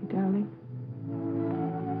be happy, darling.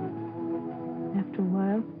 After a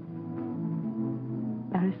while,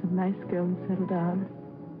 marry some nice girl and settle down.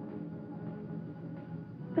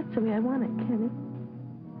 That's the way I want it, Kenny.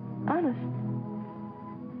 Honest.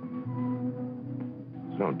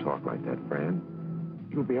 Don't talk like that, Fran.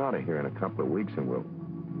 You'll be out of here in a couple of weeks and we'll...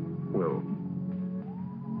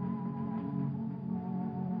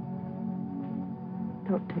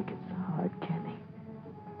 Don't take it so hard, Kenny.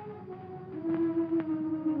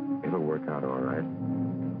 It'll work out all right.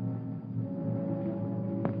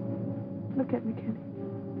 Look at me, Kenny.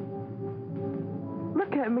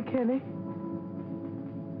 Look at me, Kenny.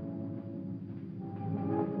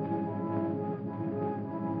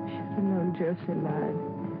 Should have known Josie lied.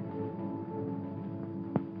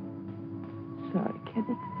 Sorry,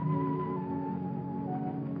 Kenny.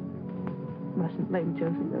 Mustn't blame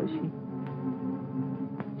Josie, though.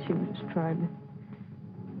 She was just trying to...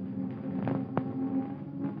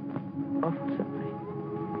 Awful sorry.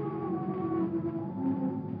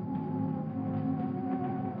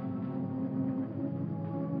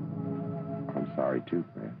 I'm sorry, too,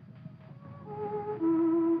 Fran.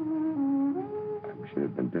 I wish it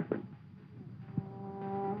had been different.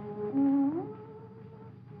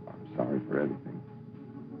 I'm sorry for everything.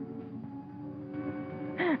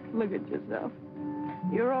 Look at yourself.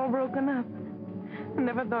 You're all broken up. I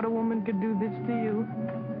never thought a woman could do this to you.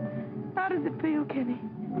 How does it feel, Kenny?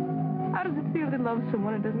 How does it feel to love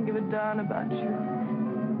someone who doesn't give a darn about you?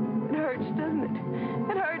 It hurts, doesn't it?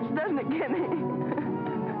 It hurts, doesn't it, Kenny?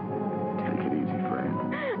 Take it easy, Fran.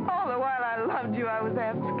 All the while I loved you, I was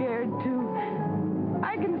half scared, too.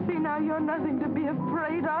 I can see now you're nothing to be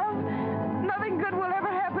afraid of. Nothing good will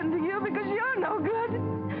ever happen to you because you're no good.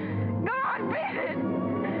 Go on, beat it!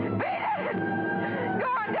 Beat it! Go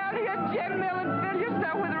on down to your gin mill and fill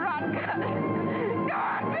yourself with rot gut. Go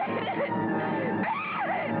on, beat it! Beat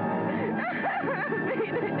it! Beat it!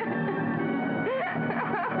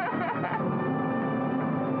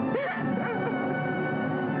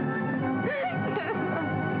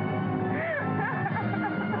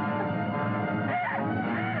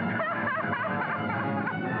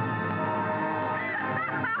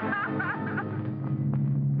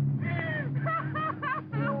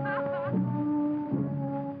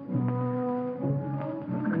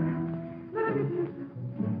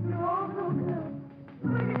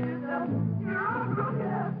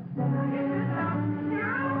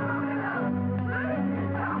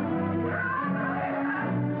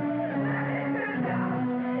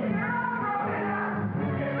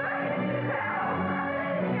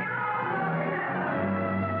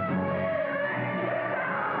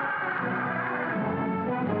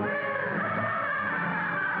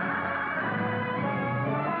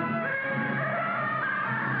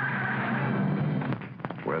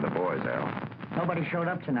 Where are the boys, Al? Nobody showed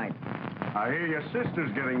up tonight. I hear your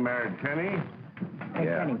sister's getting married, Kenny. Hey,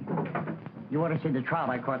 Yeah. Kenny, you ought to see the trout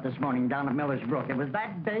I caught this morning down at Miller's Brook. It was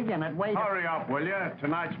that big and it weighed... Hurry up, will you?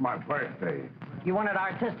 Tonight's my birthday. You want it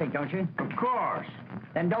artistic, don't you? Of course.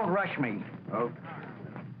 Then don't rush me. Okay.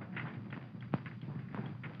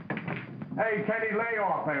 Hey, Kenny, lay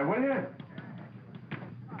off there, will you?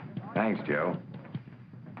 Thanks, Joe.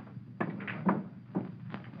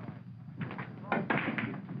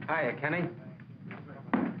 Hiya, Kenny.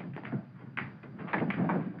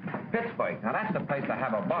 Pittsburgh. Now, that's the place to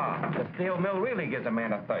have a bar. The steel mill really gives a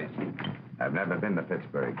man a thirst. I've never been to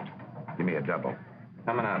Pittsburgh. Give me a double.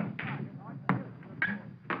 Coming up.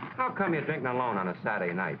 How come you're drinking alone on a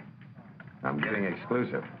Saturday night? I'm getting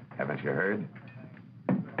exclusive. Haven't you heard?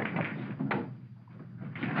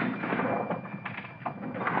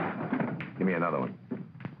 Give me another one.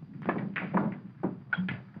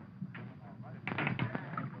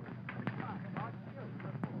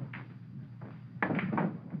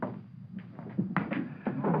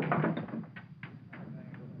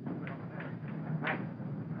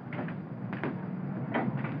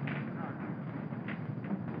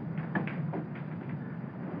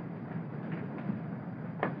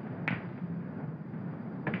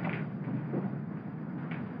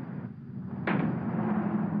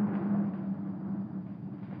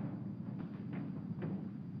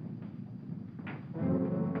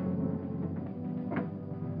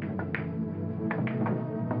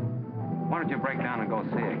 Why don't you break down and go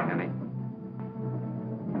see it, Kenny?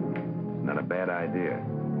 Not a bad idea.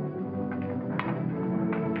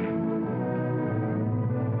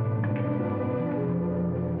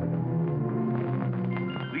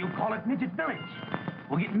 We'll call it Midget Village.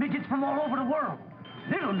 We'll get midgets from all over the world.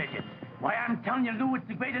 Little midgets. Why, I'm telling you, Lou, it's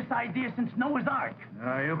the greatest idea since Noah's Ark.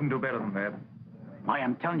 You can do better than that. Why,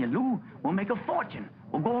 I'm telling you, Lou, we'll make a fortune.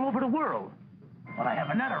 We'll go all over the world. Well, I have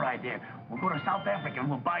another idea. We'll go to South Africa and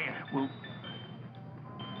we'll buy it. We'll...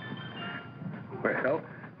 Well,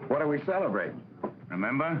 what are we celebrating?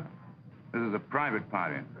 Remember? This is a private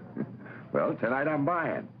party. Well, tonight I'm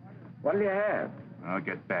buying. What'll you have? Oh,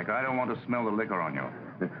 get back. I don't want to smell the liquor on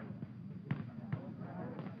you.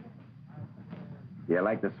 You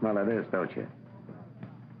like the smell of this, don't you?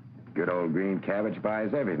 Good old green cabbage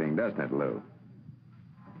buys everything, doesn't it, Lou?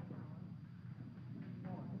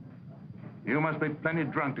 You must be plenty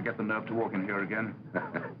drunk to get the nerve to walk in here again.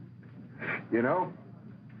 You know,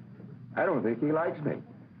 I don't think he likes me.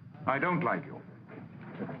 I don't like you.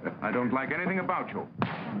 I don't like anything about you.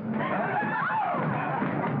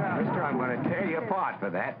 Mister, I'm going to tear you apart for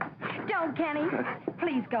that. Don't, Kenny.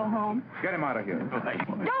 Please go home. Get him out of here.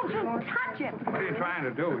 Don't you touch him. What are you trying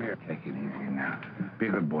to do here? Take it easy now. Be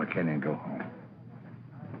a good boy, Kenny, and go home.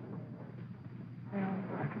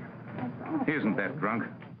 He isn't that drunk.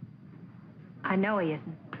 I know he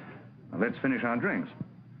isn't. Now, let's finish our drinks.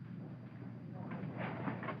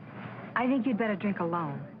 I think you'd better drink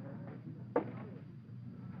alone.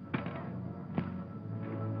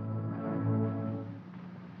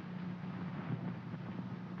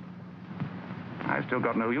 I've still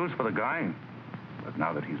got no use for the guy. But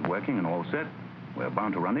now that he's working and all set, we're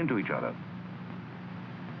bound to run into each other.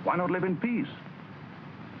 Why not live in peace?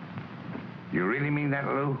 You really mean that,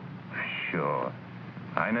 Lou? Sure.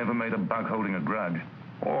 I never made a buck holding a grudge.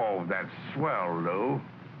 Oh, that's swell, Lou.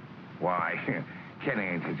 Why, Kenny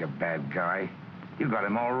ain't such a bad guy. You got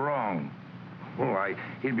him all wrong. Why,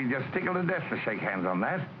 he'd be just tickled to death to shake hands on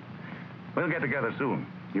that. We'll get together soon.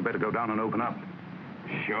 You better go down and open up.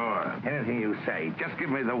 Sure. Anything you say. Just give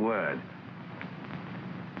me the word.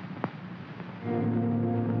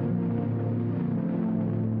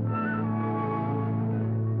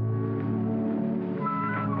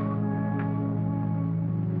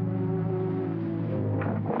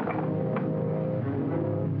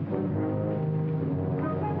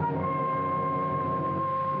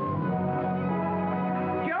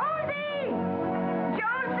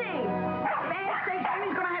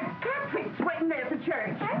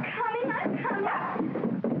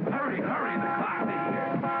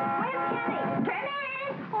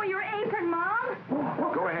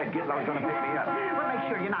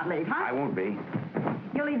 I won't be.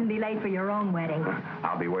 You'll even be late for your own wedding.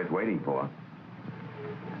 I'll be worth waiting for.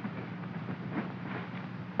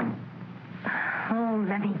 Oh,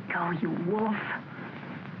 let me go, you wolf.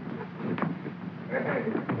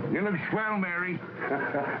 You look swell, Mary.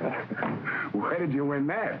 Where did you win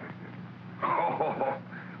that? Oh,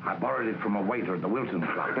 I borrowed it from a waiter at the Wilton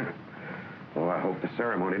Club. Well, I hope the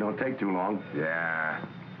ceremony don't take too long. Yeah.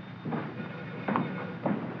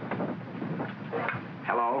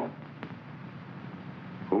 Hello?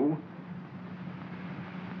 Who?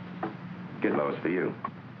 Gidlow's for you.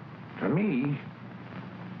 For me?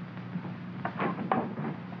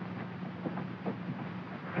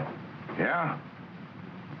 Yeah?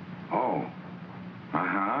 Oh.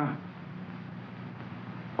 Uh-huh.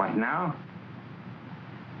 What now?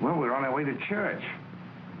 Well, we're on our way to church.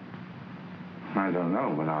 I don't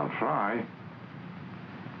know, but I'll try.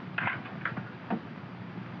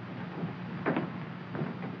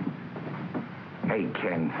 Hey,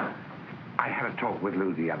 Ken. I had a talk with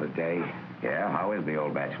Lou the other day. Yeah? How is the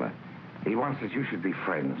old bachelor? He wants that you should be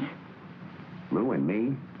friends. Lou and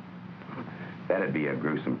me? That'd be a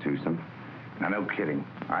gruesome twosome. Now, no kidding.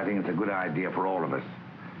 I think it's a good idea for all of us.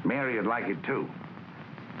 Mary would like it, too.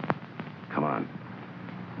 Come on.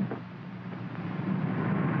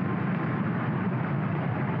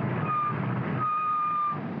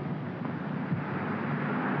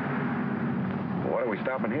 What are we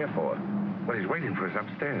stopping here for? Well, he's waiting for us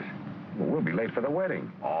upstairs. Well, we'll be late for the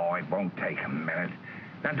wedding. Oh, it won't take a minute.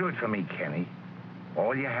 Now, do it for me, Kenny.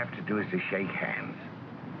 All you have to do is to shake hands.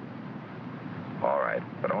 All right,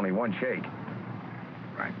 but only one shake.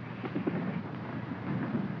 Right.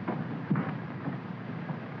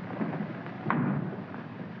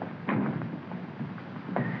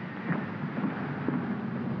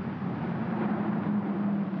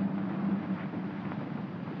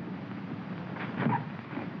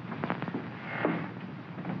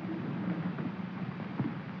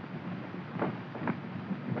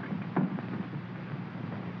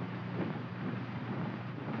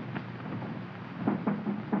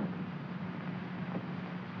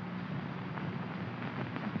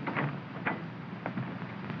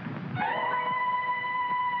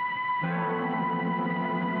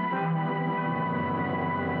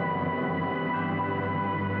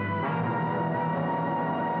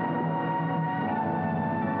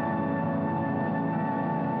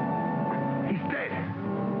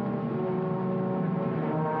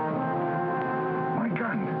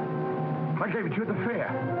 I gave it to you at the fair.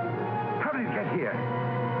 How did it get here?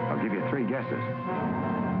 I'll give you 3 guesses.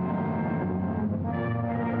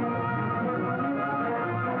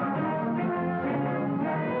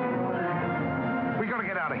 We gotta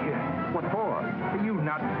get out of here. What for? You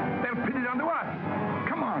nuts. They'll pin it onto us.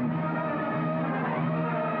 Come on.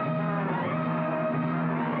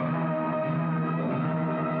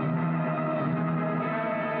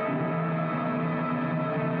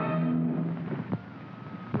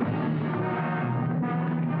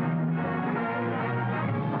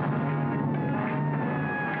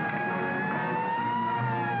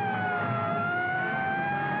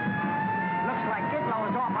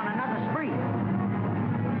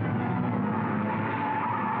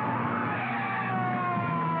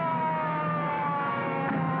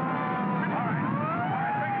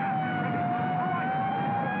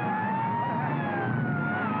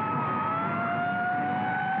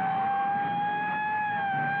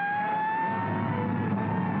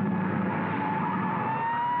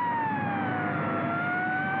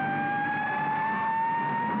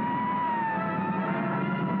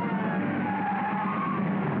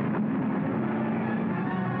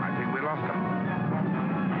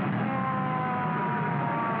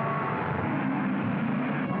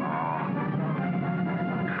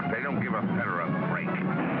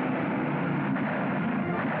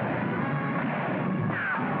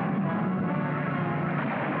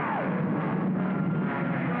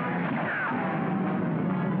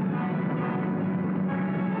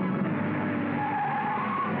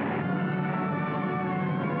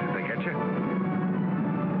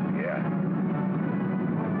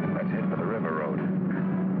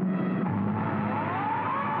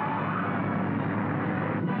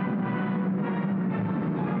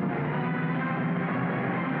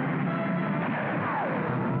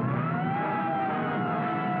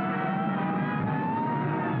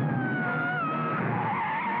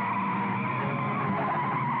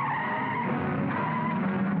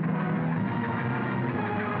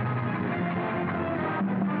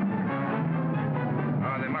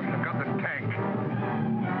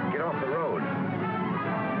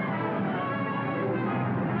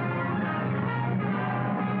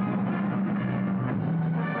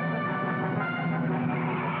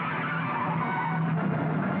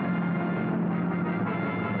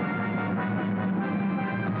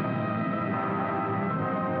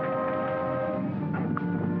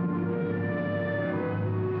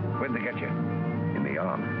 Where'd they get you? In the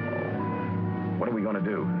arm. Oh. What are we going to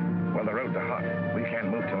do? Well, the roads are hot. We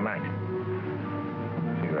can't move till night.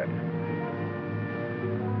 Cigarette.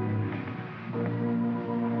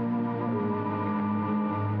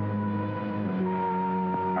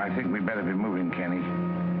 I think we'd better be moving, Kenny.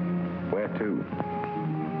 Where to?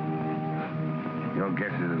 Your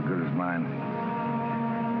guess is as good as mine.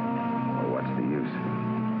 Well, what's the use?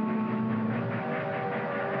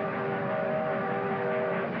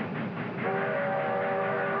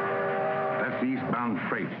 That's the eastbound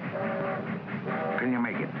freight. Can you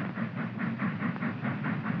make it?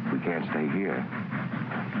 We can't stay here.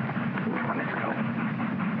 Come on, let's go.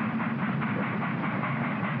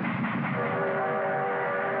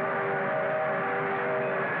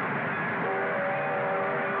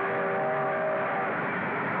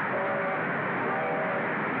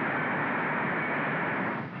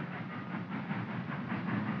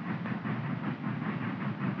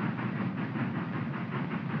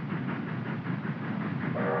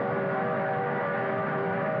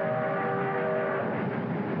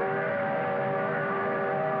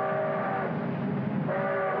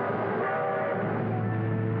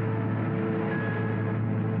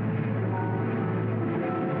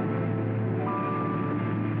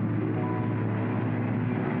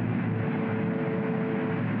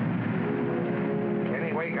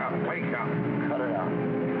 Wake up. Cut it out.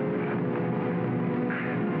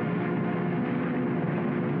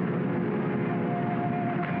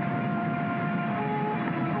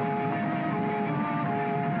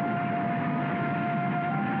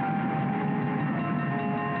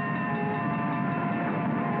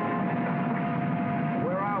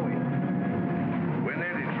 Where are we? We're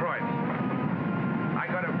near Detroit. I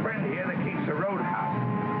got a friend here that keeps a roadhouse.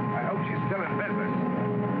 I hope she's still in business.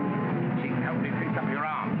 She can help me fix up your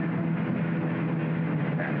arm.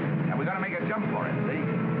 Now, we got to make a jump for it, see?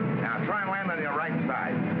 Now, try and land on your right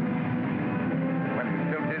side. What, you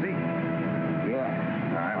still dizzy? Yeah.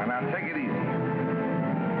 All right, well, now, take it easy.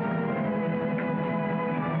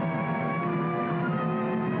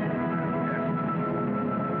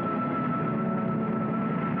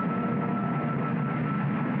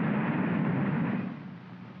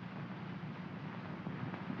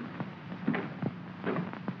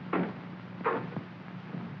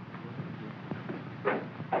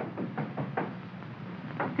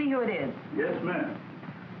 See who it is. Yes, ma'am.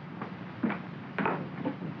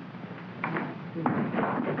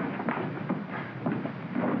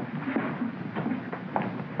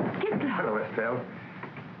 Hello, Estelle.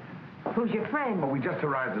 Who's your friend? Oh, we just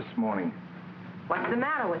arrived this morning. What's the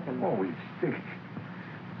matter with him? Oh, he's sick.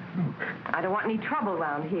 I don't want any trouble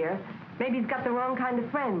around here. Maybe he's got the wrong kind of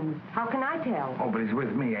friends. How can I tell? Oh, but he's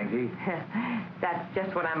with me, ain't he? That's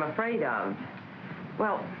just what I'm afraid of.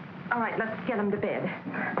 Well, all right, let's get him to bed.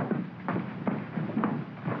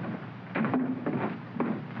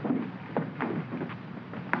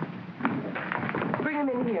 Bring him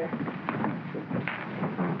in here.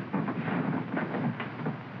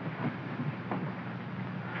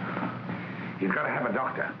 He's got to have a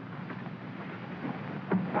doctor.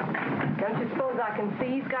 Don't you suppose I can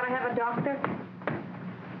see he's got to have a doctor?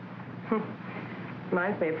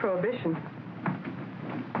 Reminds me of Prohibition.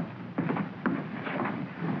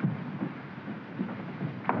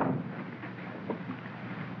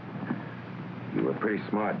 You were pretty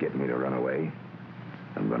smart getting me to run away.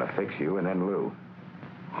 I'm gonna fix you and then Lou.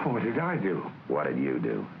 Oh, what did I do? What did you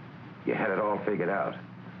do? You had it all figured out.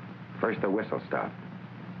 First the whistle stopped.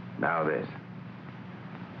 Now this.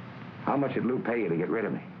 How much did Lou pay you to get rid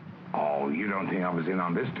of me? Oh, you don't think I was in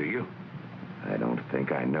on this, do you? I don't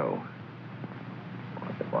think I know.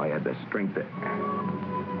 If I had the strength to...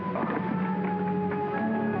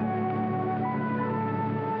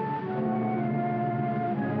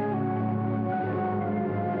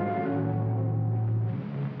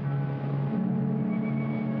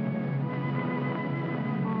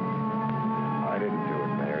 I didn't do it,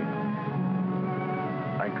 Mary.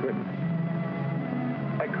 I couldn't.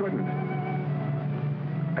 I couldn't.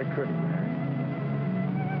 I couldn't, Mary.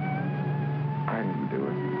 I didn't do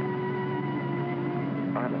it.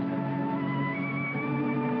 Honestly.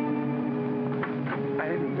 I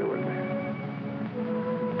didn't do it, Mary.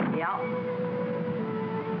 Yeah.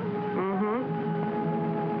 Mm-hmm.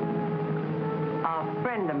 A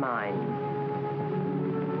friend of mine.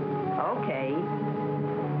 Okay.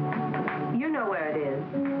 You know where it is.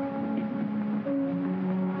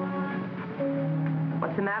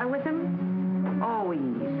 What's the matter with him? Oh, he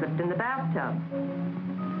slipped in the bathtub.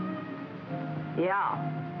 Yeah.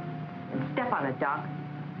 Step on it, Doc.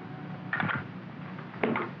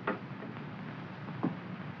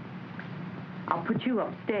 I'll put you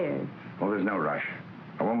upstairs. Oh, there's no rush.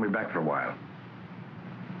 I won't be back for a while.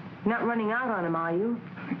 Not running out on him, are you?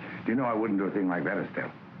 Do you know I wouldn't do a thing like that,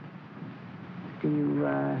 Estelle? Do you,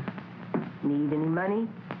 need any money?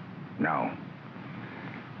 No.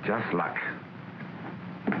 Just luck.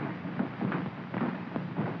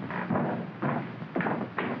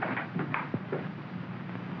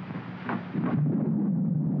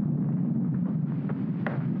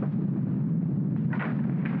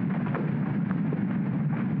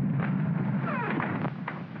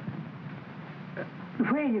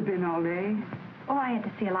 you been all day? Oh, I had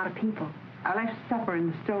to see a lot of people. I left supper in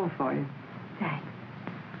the stove for you. Thanks.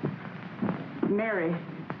 Mary.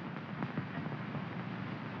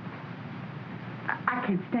 I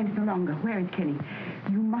can't stand it no longer. Where is Kenny?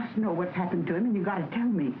 You must know what's happened to him, and you gotta tell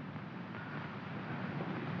me.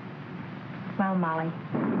 Well, Molly,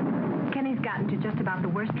 Kenny's gotten to just about the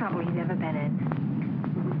worst trouble he's ever been in.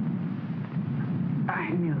 I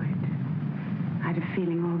knew it. I had a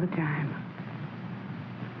feeling all the time.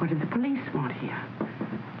 What did the police want here?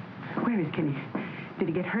 Where is Kenny? Did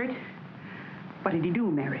he get hurt? What did he do,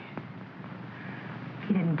 Mary?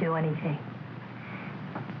 He didn't do anything.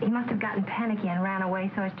 He must have gotten panicky and ran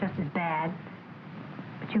away, so it's just as bad.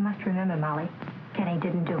 But you must remember, Molly, Kenny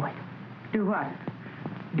didn't do it. Do what?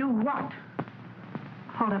 Do what?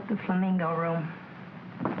 Hold up the flamingo room.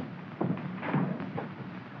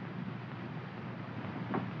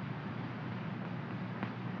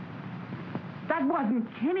 That wasn't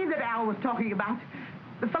Kenny that Al was talking about.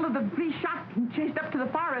 The fellow the police shot and chased up to the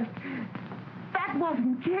forest. That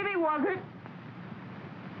wasn't Kenny, was it?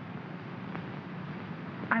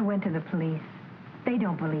 I went to the police. They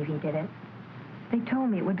don't believe he did it. They told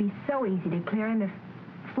me it would be so easy to clear him if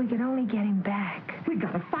we could only get him back. We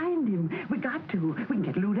gotta find him. We got to. We can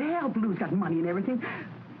get Lou to help. Lou's got money and everything.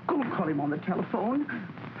 Go call him on the telephone.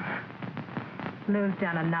 Lou's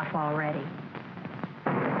done enough already.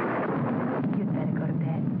 You'd better go to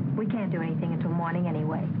bed. We can't do anything until morning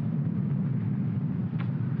anyway.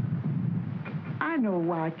 I know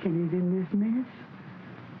why Kenny's in this mess.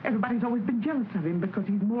 Everybody's always been jealous of him because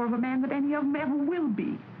he's more of a man than any of them ever will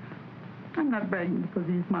be. I'm not bragging because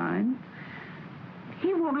he's mine.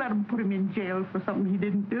 He won't let them put him in jail for something he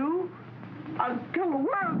didn't do. I'll tell the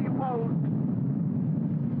world he won't.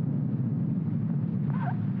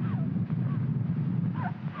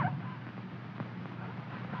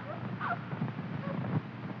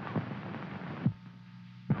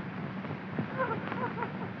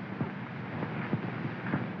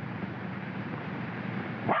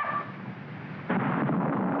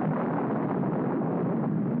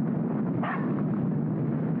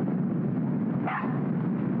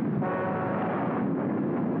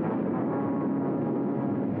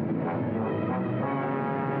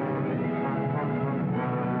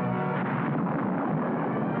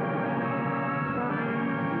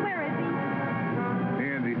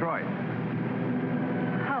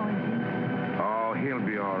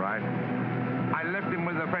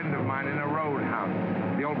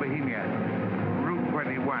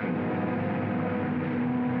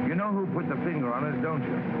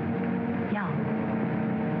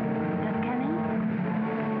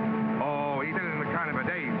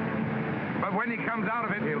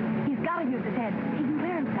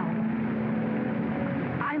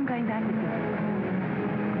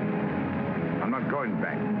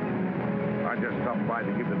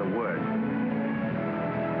 To give her the word.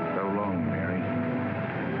 So long, Mary.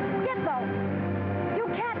 Gizmo! You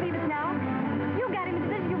can't leave us now. You got him in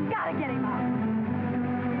this. You've got to get him out.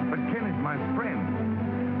 But Ken is my friend.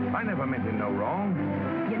 I never meant him no wrong.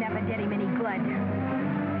 You never did him any good.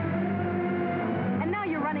 And now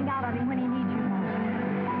you're running out on him when he needs you most.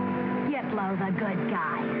 Yetlo's a good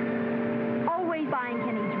guy. Always buying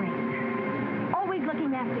Kenny drinks. Always looking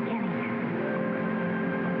after Kenny.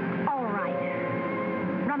 All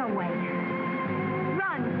right. Run away.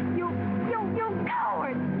 Run! You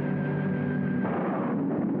coward!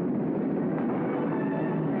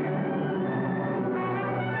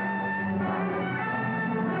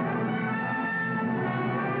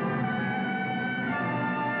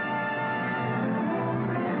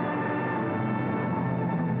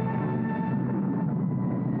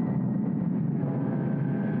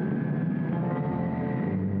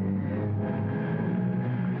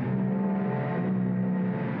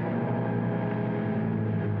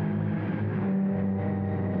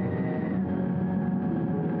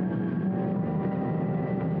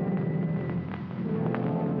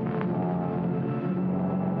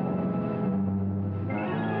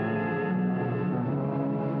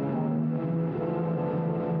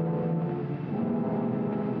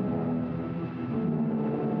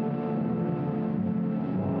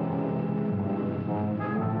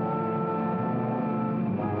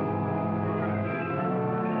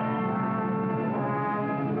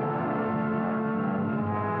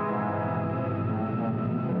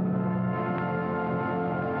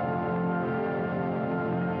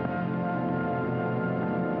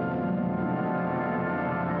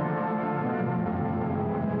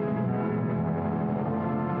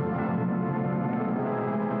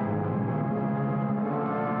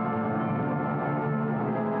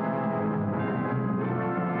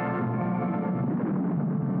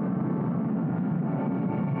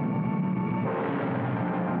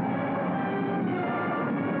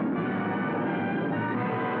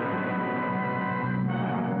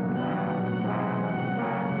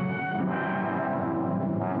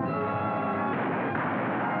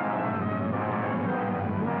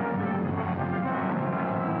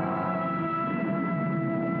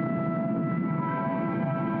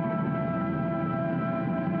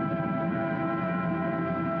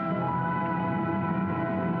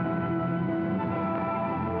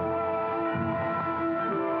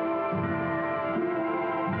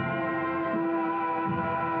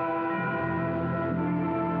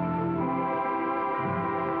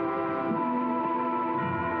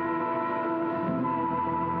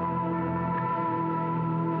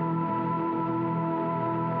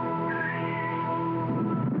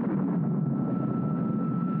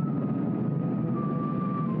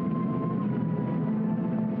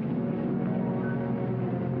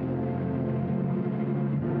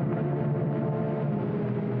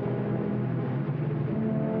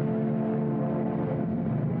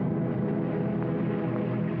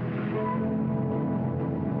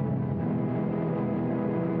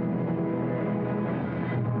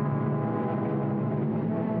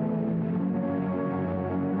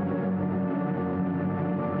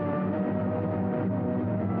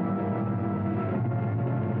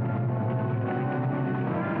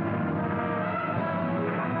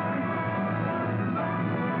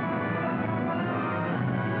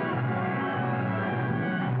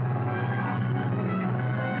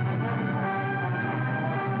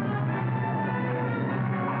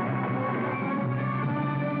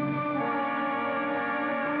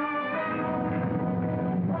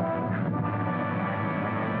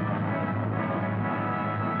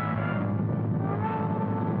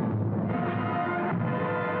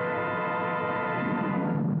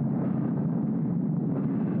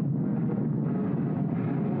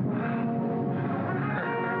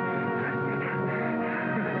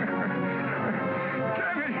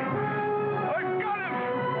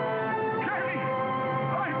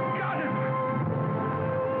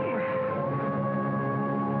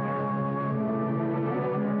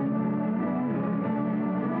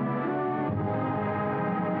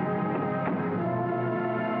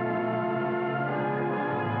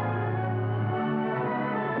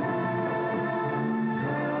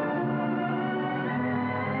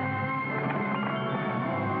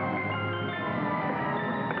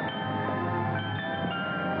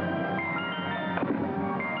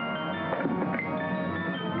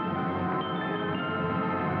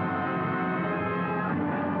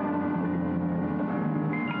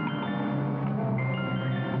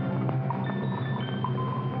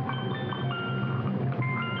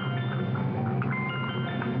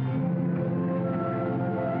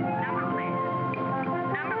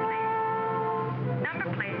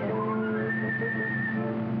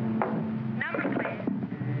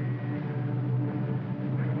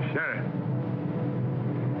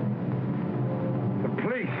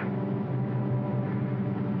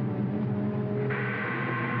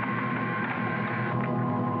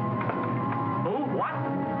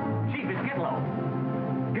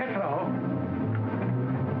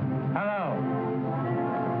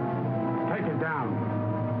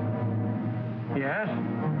 Yes?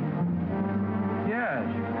 Yes.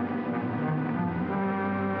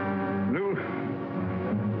 Lou,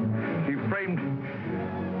 he framed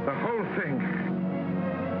the whole thing.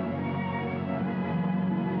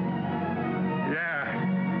 Yeah.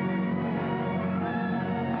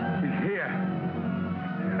 He's here.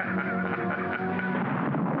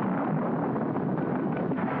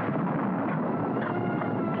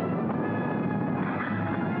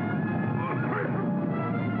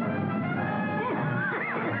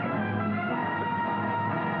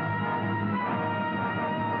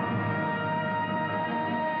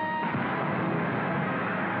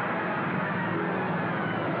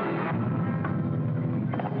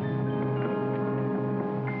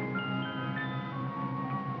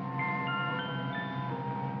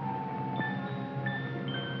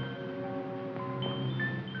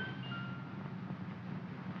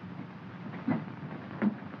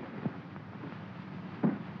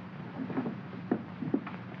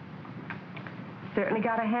 Certainly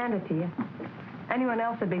got to hand it to you. Anyone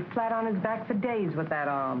else would be flat on his back for days with that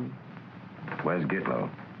arm. Where's Gitlow?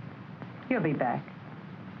 He'll be back.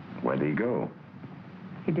 Where'd he go?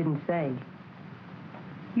 He didn't say.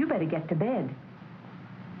 You better get to bed.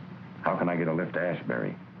 How can I get a lift to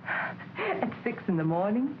Ashbury? At 6 in the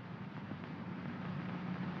morning?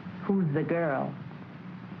 Who's the girl?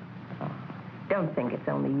 Oh, don't think it's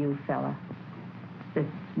only you, fella. This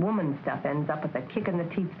woman stuff ends up with a kick in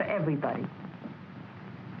the teeth for everybody.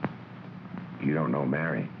 You don't know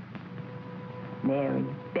Mary? Mary,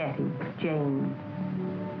 Betty, Jane.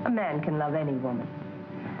 A man can love any woman.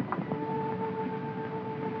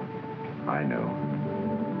 I know.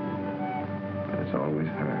 But it's always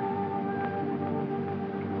her.